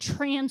going to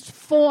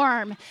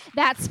transform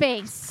that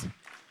space.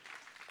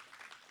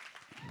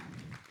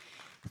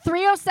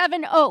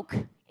 307 Oak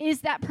is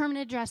that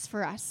permanent address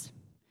for us.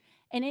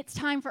 And it's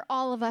time for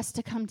all of us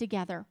to come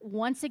together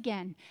once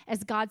again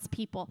as God's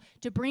people,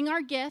 to bring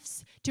our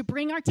gifts, to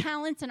bring our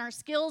talents and our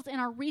skills and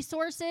our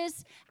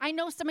resources. I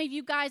know some of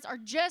you guys are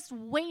just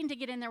waiting to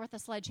get in there with a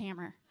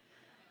sledgehammer.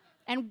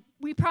 And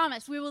we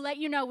promise we will let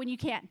you know when you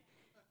can.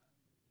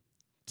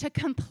 To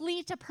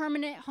complete a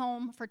permanent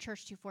home for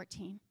Church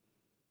 214.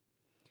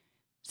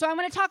 So I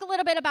want to talk a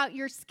little bit about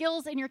your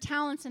skills and your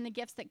talents and the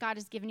gifts that God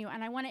has given you.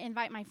 And I want to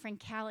invite my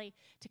friend Callie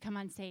to come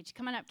on stage.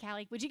 Come on up,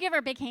 Callie. Would you give her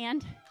a big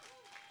hand?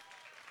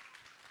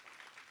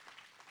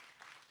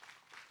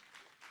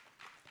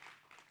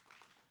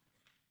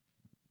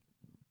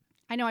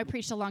 I know I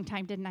preached a long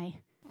time, didn't I?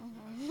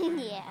 Mm-hmm.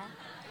 Yeah.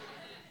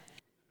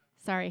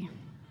 Sorry.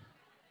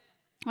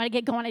 When I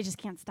get going, I just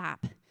can't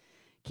stop.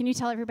 Can you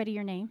tell everybody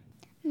your name?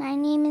 My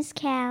name is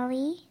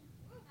Callie.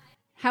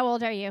 How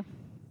old are you?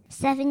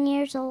 7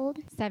 years old.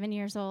 7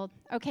 years old.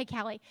 Okay,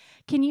 Callie,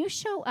 can you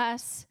show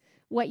us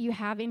what you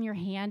have in your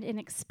hand and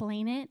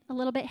explain it a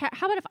little bit?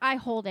 How about if I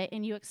hold it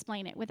and you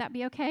explain it? Would that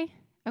be okay?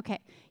 Okay.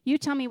 You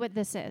tell me what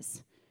this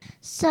is.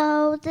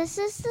 So this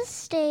is the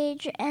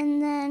stage,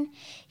 and then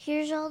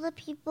here's all the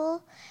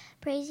people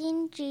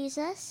praising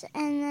Jesus,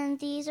 and then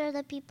these are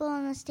the people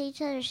on the stage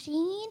that are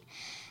singing,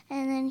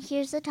 and then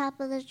here's the top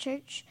of the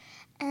church,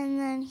 and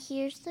then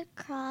here's the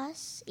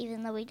cross,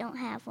 even though we don't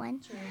have one.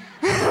 True.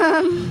 We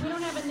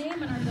don't have a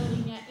name in our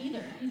building yet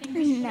either. You think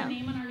we should put a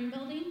name on our new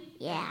building?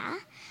 Yeah.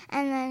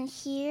 And then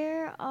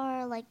here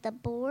are like the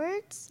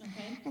boards,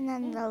 and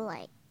then the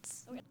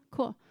lights. Okay.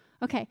 Cool.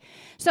 Okay.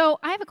 So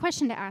I have a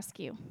question to ask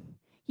you.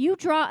 You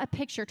draw a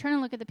picture. Turn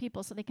and look at the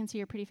people so they can see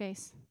your pretty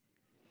face.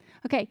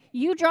 Okay,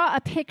 you draw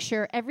a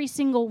picture every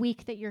single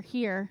week that you're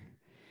here.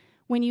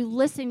 When you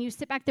listen, you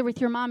sit back there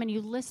with your mom and you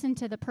listen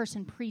to the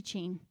person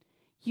preaching.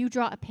 You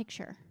draw a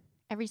picture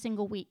every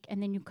single week,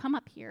 and then you come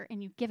up here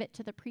and you give it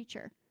to the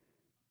preacher.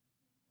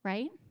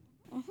 Right?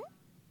 Mm-hmm.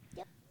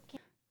 Yep.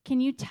 Can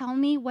you tell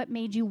me what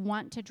made you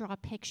want to draw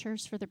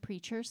pictures for the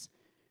preachers?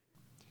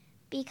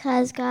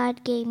 Because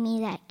God gave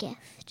me that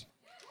gift.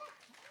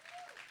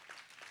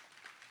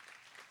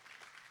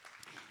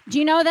 Do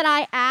you know that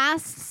I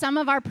asked some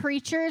of our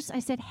preachers, I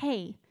said,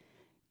 hey,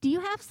 do you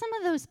have some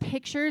of those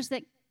pictures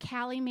that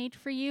Callie made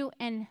for you?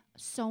 And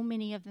so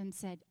many of them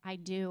said, I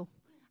do.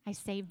 I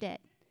saved it.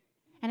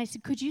 And I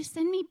said, could you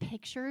send me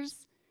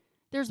pictures?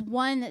 There's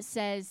one that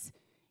says,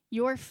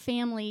 your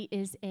family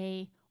is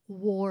a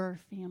war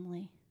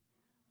family.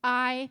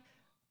 I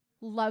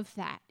love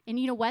that. And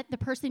you know what? The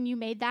person you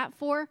made that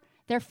for,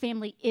 their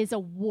family is a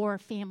war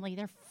family.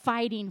 They're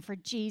fighting for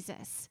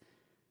Jesus.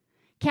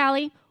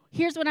 Callie,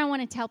 here's what I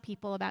want to tell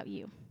people about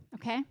you,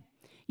 okay?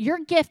 Your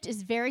gift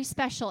is very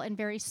special and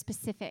very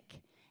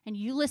specific. And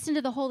you listen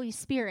to the Holy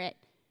Spirit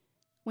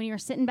when you were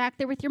sitting back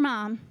there with your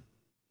mom,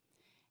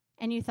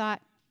 and you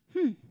thought,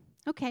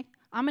 okay,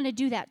 I'm going to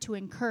do that to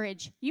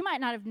encourage. You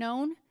might not have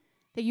known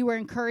that you were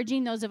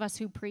encouraging those of us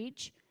who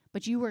preach,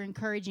 but you were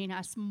encouraging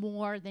us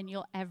more than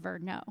you'll ever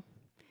know.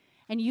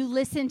 And you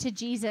listened to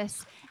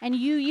Jesus, and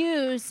you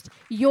used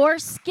your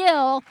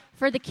skill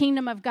for the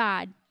kingdom of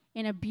God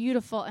in a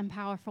beautiful and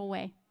powerful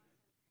way.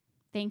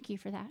 Thank you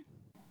for that.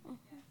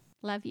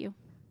 Love you.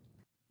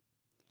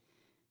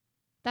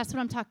 That's what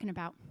I'm talking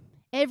about.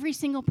 Every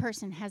single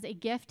person has a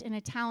gift and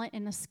a talent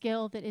and a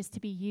skill that is to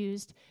be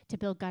used to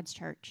build God's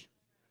church.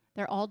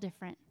 They're all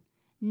different.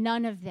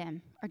 None of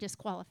them are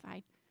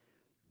disqualified.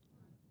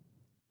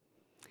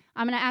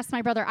 I'm going to ask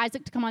my brother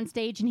Isaac to come on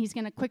stage, and he's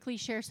going to quickly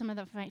share some of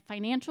the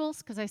financials,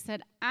 because I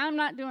said, I'm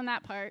not doing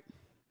that part.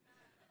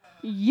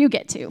 You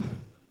get to.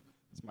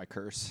 It's my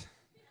curse.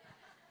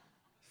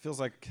 Feels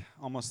like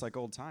almost like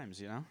old times,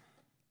 you know?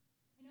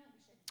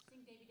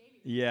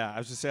 Yeah, I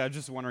was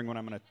just wondering when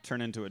I'm going to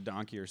turn into a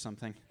donkey or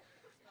something.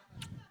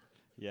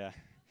 Yeah.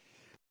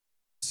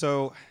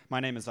 So my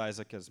name is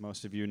Isaac, as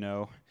most of you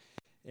know,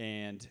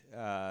 and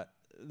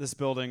this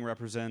building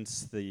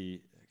represents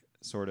the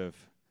sort of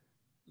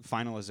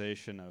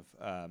finalization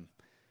of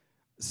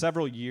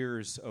several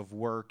years of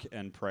work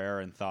and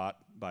prayer and thought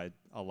by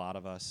a lot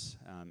of us,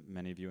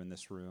 many of you in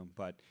this room,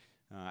 but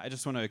I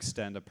just want to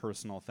extend a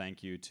personal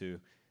thank you to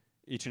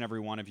each and every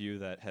one of you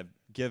that have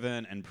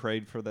given and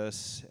prayed for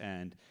this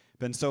and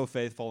been so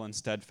faithful and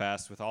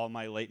steadfast with all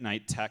my late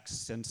night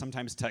texts and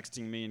sometimes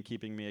texting me and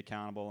keeping me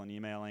accountable and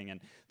emailing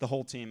and the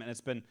whole team. And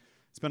it's been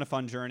a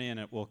fun journey, and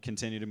it will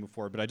continue to move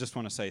forward. But I just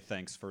want to say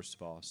thanks, first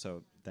of all.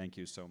 So thank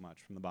you so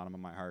much from the bottom of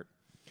my heart.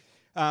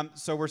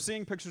 So we're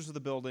seeing pictures of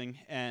the building,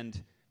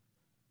 and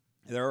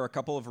there are a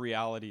couple of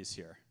realities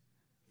here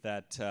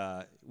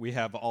that we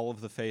have all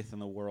of the faith in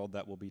the world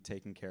that will be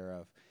taken care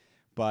of.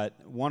 But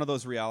one of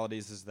those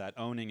realities is that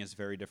owning is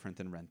very different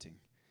than renting.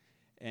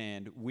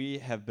 And we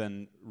have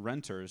been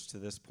renters to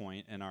this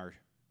point in our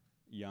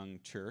young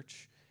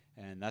church,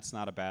 and that's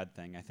not a bad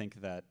thing. I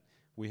think that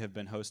we have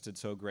been hosted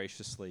so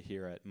graciously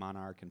here at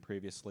Monarch and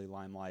previously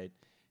Limelight,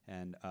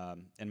 and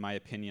in my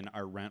opinion,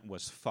 our rent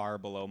was far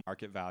below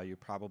market value,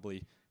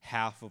 probably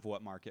half of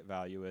what market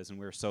value is, and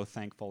we're so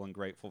thankful and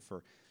grateful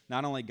for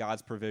not only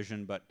God's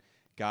provision, but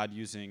God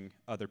using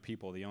other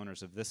people, the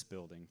owners of this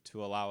building,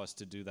 to allow us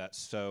to do that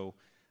so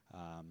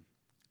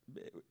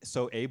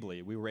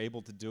ably. We were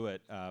able to do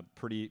it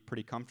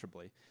pretty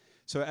comfortably.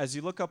 So as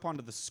you look up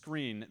onto the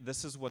screen,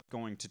 this is what's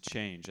going to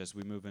change as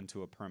we move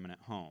into a permanent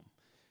home.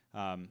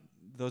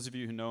 Those of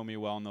you who know me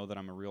well know that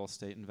I'm a real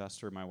estate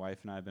investor. My wife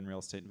and I have been real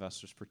estate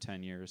investors for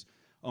 10 years.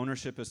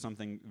 Ownership is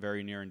something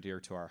very near and dear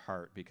to our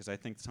heart because I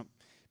think some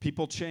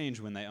people change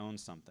when they own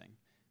something.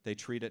 They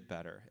treat it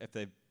better. If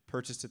they've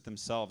purchased it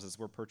themselves as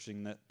we're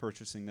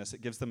purchasing this,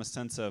 it gives them a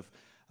sense of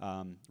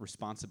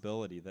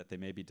responsibility that they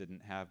maybe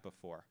didn't have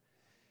before.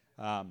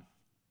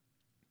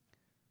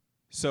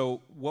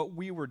 So what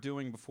we were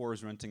doing before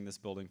is renting this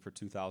building for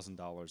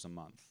 $2,000 a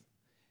month.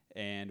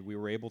 And we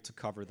were able to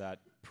cover that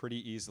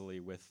pretty easily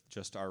with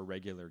just our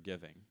regular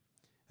giving.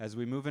 As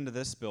we move into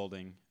this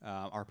building,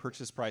 our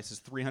purchase price is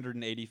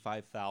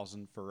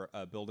 $385,000 for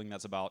a building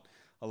that's about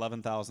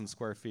 11,000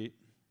 square feet.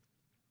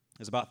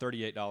 It's about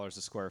 $38 a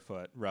square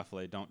foot,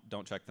 roughly.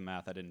 Don't check the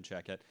math. I didn't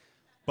check it.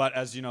 But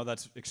as you know,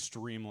 that's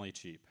extremely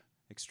cheap.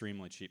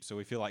 Extremely cheap. So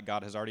we feel like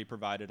God has already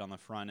provided on the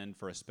front end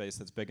for a space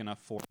that's big enough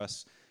for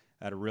us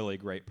at a really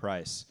great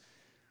price.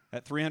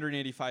 At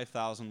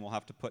 $385,000, we'll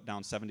have to put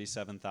down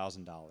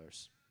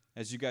 $77,000.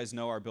 As you guys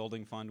know, our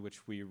building fund,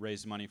 which we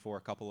raised money for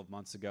a couple of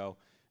months ago,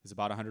 is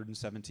about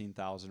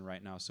 $117,000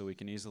 right now, so we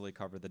can easily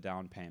cover the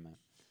down payment.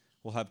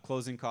 We'll have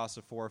closing costs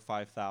of $4,000 or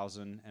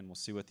 $5,000, and we'll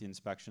see what the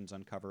inspections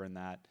uncover in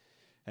that.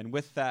 And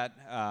with that,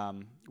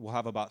 we'll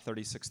have about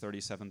 $36,000,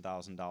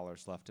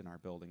 $37,000 left in our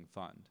building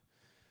fund.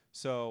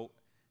 So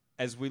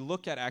as we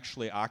look at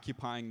actually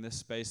occupying this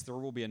space, there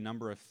will be a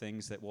number of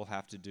things that we'll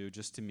have to do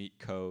just to meet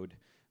code.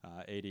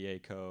 ADA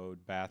code,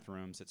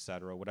 bathrooms,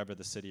 etc., whatever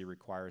the city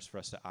requires for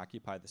us to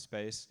occupy the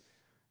space.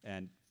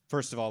 And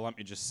first of all, let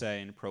me just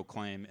say and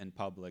proclaim in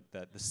public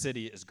that the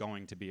city is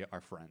going to be our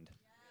friend.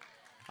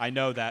 I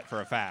know that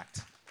for a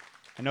fact.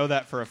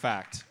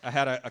 I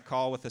had a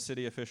call with a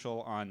city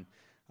official on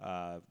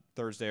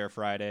Thursday or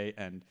Friday,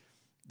 and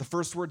the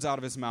first words out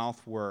of his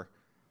mouth were,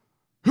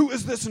 "Who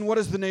is this and what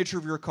is the nature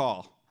of your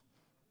call?"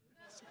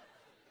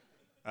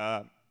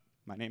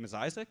 My name is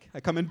Isaac. I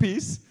come in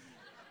peace.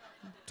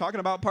 Talking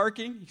about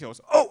parking, he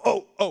goes,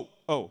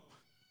 oh.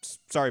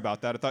 Sorry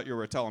about that. I thought you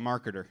were a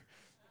telemarketer.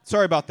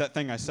 Sorry about that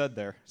thing I said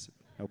there. I said,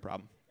 no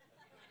problem.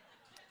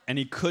 And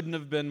he couldn't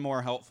have been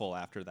more helpful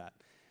after that.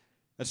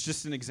 That's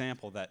just an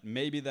example that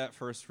maybe that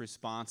first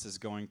response is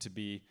going to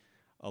be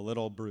a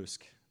little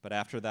brusque, but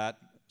after that,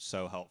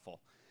 so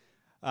helpful.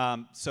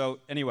 So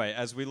anyway,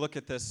 as we look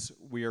at this,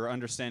 we are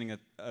understanding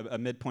a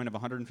midpoint of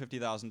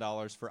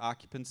 $150,000 for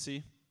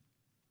occupancy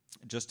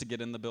just to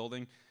get in the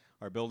building.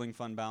 Our building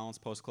fund balance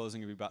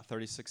post-closing will be about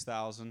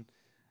 $36,000,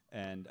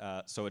 and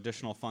so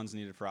additional funds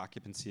needed for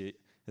occupancy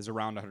is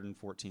around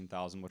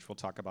 $114,000, which we'll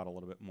talk about a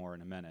little bit more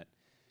in a minute.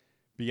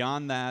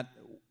 Beyond that,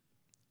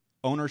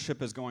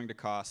 ownership is going to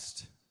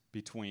cost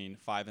between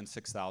 $5,000 and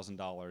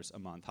 $6,000 a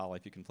month. Holly,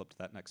 if you can flip to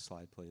that next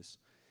slide, please.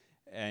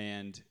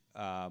 And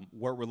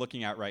what we're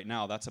looking at right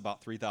now, that's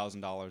about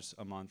 $3,000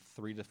 a month,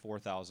 $3,000 to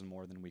 $4,000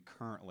 more than we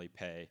currently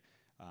pay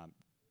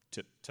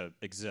to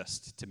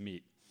exist, to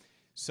meet.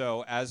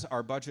 So as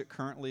our budget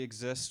currently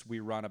exists, we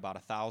run about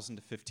 $1,000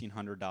 to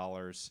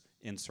 $1,500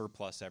 in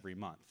surplus every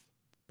month,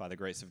 by the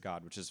grace of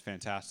God, which is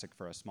fantastic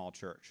for a small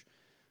church.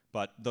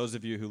 But those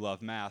of you who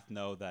love math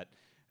know that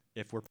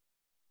if we're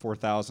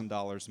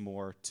 $4,000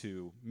 more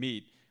to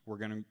meet, we're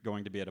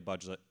going to be at a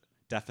budget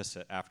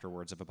deficit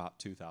afterwards of about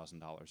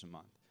 $2,000 a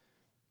month.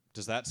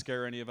 Does that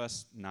scare any of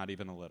us? Not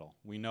even a little.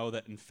 We know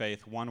that in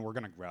faith, one, we're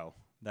going to grow.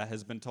 That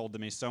has been told to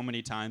me so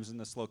many times in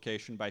this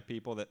location by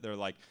people that they're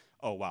like,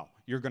 oh, wow,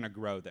 you're going to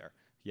grow there.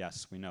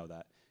 Yes, we know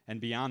that.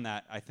 And beyond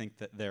that, I think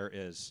that there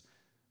is,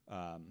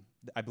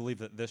 I believe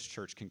that this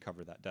church can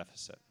cover that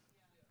deficit.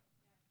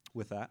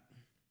 With that.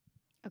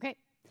 Okay,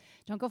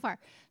 don't go far.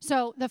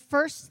 So the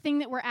first thing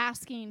that we're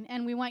asking,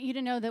 and we want you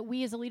to know that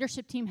we as a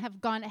leadership team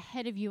have gone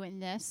ahead of you in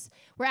this,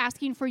 we're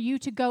asking for you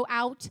to go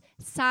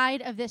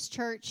outside of this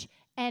church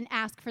and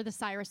ask for the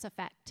Cyrus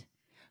effect.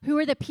 Who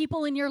are the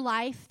people in your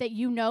life that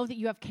you know that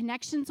you have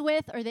connections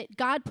with or that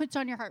God puts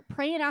on your heart?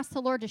 Pray and ask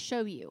the Lord to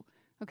show you,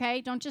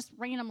 okay? Don't just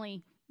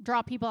randomly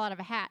draw people out of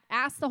a hat.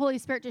 Ask the Holy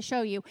Spirit to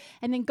show you,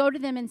 and then go to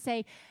them and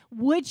say,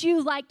 would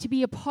you like to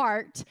be a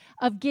part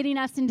of getting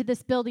us into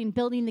this building,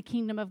 building the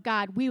kingdom of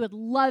God? We would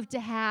love to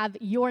have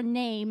your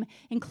name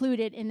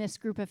included in this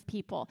group of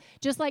people.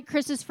 Just like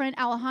Chris's friend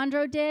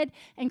Alejandro did,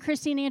 and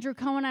Christy and Andrew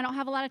Cohen. I don't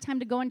have a lot of time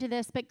to go into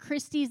this, but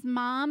Christy's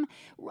mom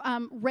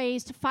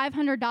raised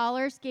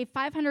 $500, gave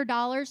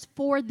 $500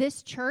 for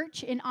this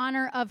church in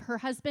honor of her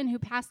husband who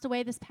passed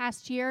away this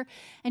past year,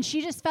 and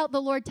she just felt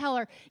the Lord tell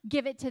her,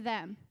 give it to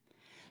them.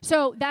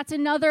 So that's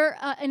another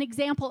an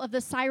example of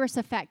the Cyrus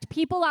effect.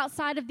 People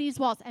outside of these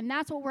walls, and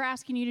that's what we're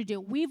asking you to do.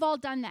 We've all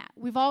done that.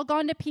 We've all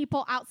gone to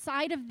people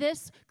outside of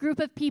this group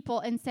of people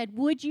and said,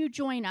 would you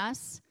join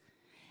us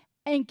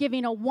in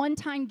giving a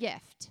one-time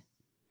gift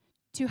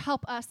to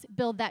help us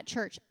build that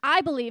church?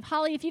 I believe,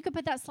 Holly, if you could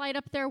put that slide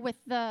up there with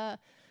the,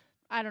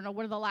 I don't know,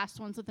 what are the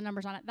last ones with the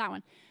numbers on it? That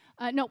one.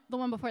 No, the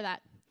one before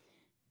that.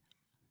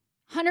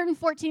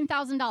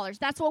 $114,000.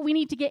 That's what we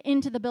need to get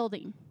into the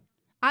building.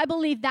 I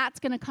believe that's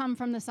going to come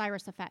from the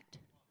Cyrus effect.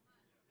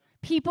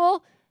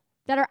 People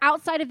that are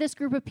outside of this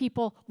group of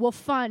people will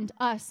fund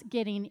us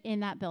getting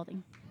in that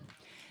building.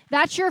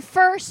 That's your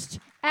first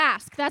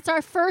ask. That's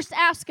our first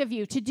ask of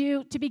you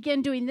to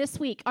begin doing this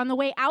week. On the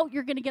way out,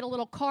 you're going to get a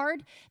little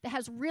card that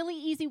has really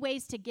easy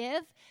ways to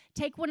give.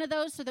 Take one of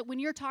those so that when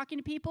you're talking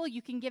to people,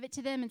 you can give it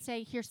to them and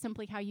say, here's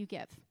simply how you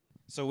give.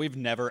 So we've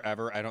never,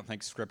 ever, I don't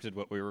think, scripted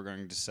what we were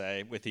going to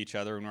say with each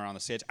other when we were on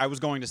the stage. I was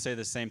going to say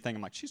the same thing.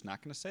 I'm like, she's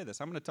not going to say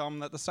this. I'm going to tell them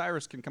that the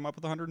Cyrus can come up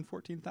with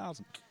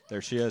 $114,000.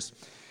 There she is.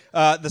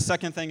 The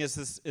second thing is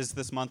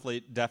this monthly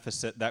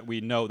deficit that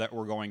we know that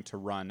we're going to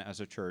run as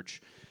a church.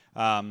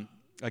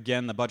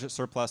 Again, the budget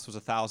surplus was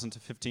 $1,000 to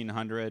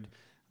 $1,500.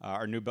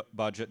 Our new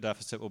budget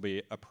deficit will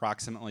be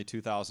approximately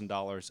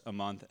 $2,000 a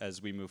month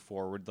as we move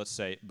forward. Let's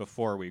say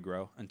before we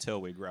grow,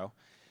 until we grow.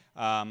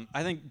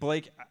 I think,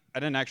 Blake, I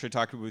didn't actually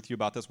talk with you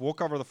about this. We'll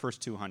cover the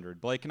first $200.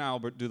 Blake and I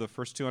will do the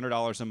first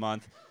 $200 a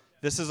month.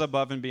 This is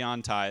above and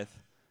beyond tithe.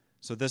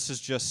 So this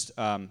is just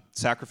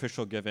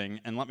sacrificial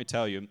giving. And let me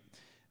tell you,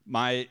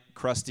 my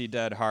crusty,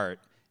 dead heart,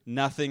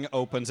 nothing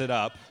opens it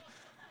up.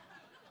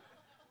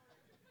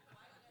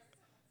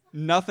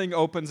 Nothing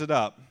opens it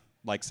up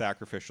like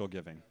sacrificial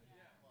giving.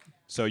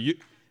 So you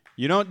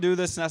don't do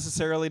this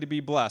necessarily to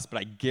be blessed, but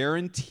I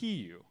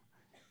guarantee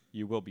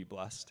you will be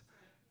blessed.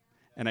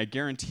 And I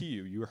guarantee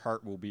your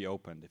heart will be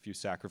opened if you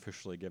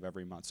sacrificially give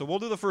every month. So we'll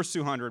do the first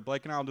 200.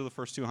 Blake and I will do the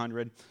first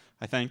 200,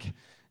 I think.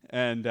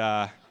 And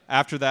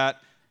after that,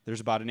 there's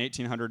about an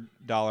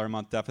 $1,800 a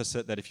month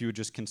deficit that if you would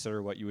just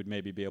consider what you would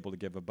maybe be able to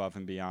give above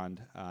and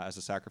beyond as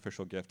a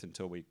sacrificial gift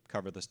until we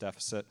cover this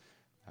deficit,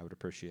 I would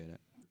appreciate it.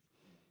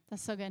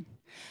 That's so good.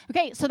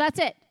 Okay, so that's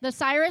it. The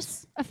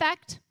Cyrus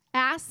effect,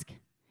 ask,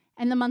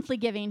 and the monthly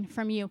giving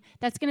from you.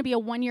 That's going to be a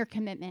 1-year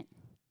commitment.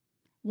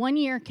 1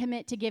 year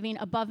commit to giving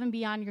above and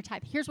beyond your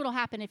tithe. Here's what will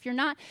happen. If you're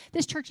not,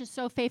 this church is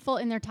so faithful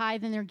in their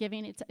tithe and their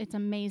giving, it's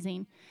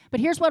amazing. But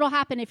here's what will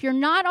happen. If you're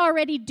not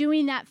already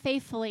doing that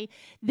faithfully,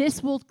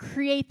 this will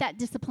create that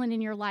discipline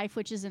in your life,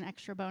 which is an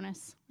extra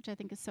bonus, which I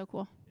think is so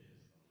cool.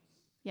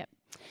 Yep.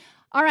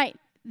 All right.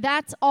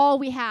 That's all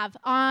we have.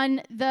 On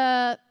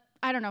the,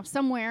 I don't know,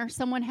 somewhere,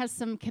 someone has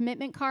some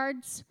commitment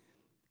cards.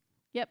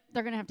 Yep,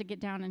 they're going to have to get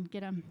down and get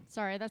them.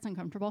 Sorry, that's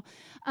uncomfortable.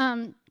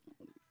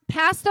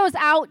 Pass those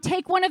out.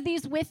 Take one of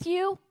these with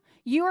you.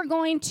 You are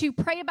going to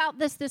pray about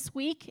this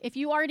week. If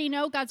you already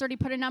know, God's already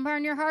put a number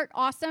on your heart,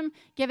 awesome.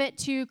 Give it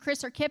to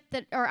Chris or Kip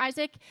or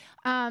Isaac.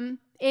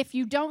 If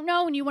you don't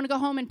know and you want to go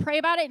home and pray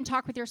about it and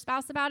talk with your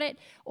spouse about it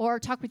or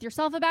talk with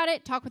yourself about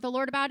it, talk with the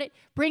Lord about it,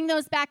 bring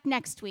those back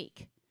next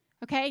week.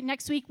 Okay?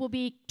 Next week will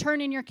be Turn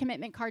in Your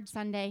Commitment Card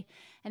Sunday.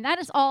 And that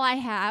is all I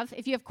have.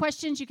 If you have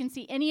questions, you can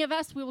see any of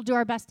us. We will do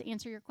our best to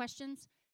answer your questions.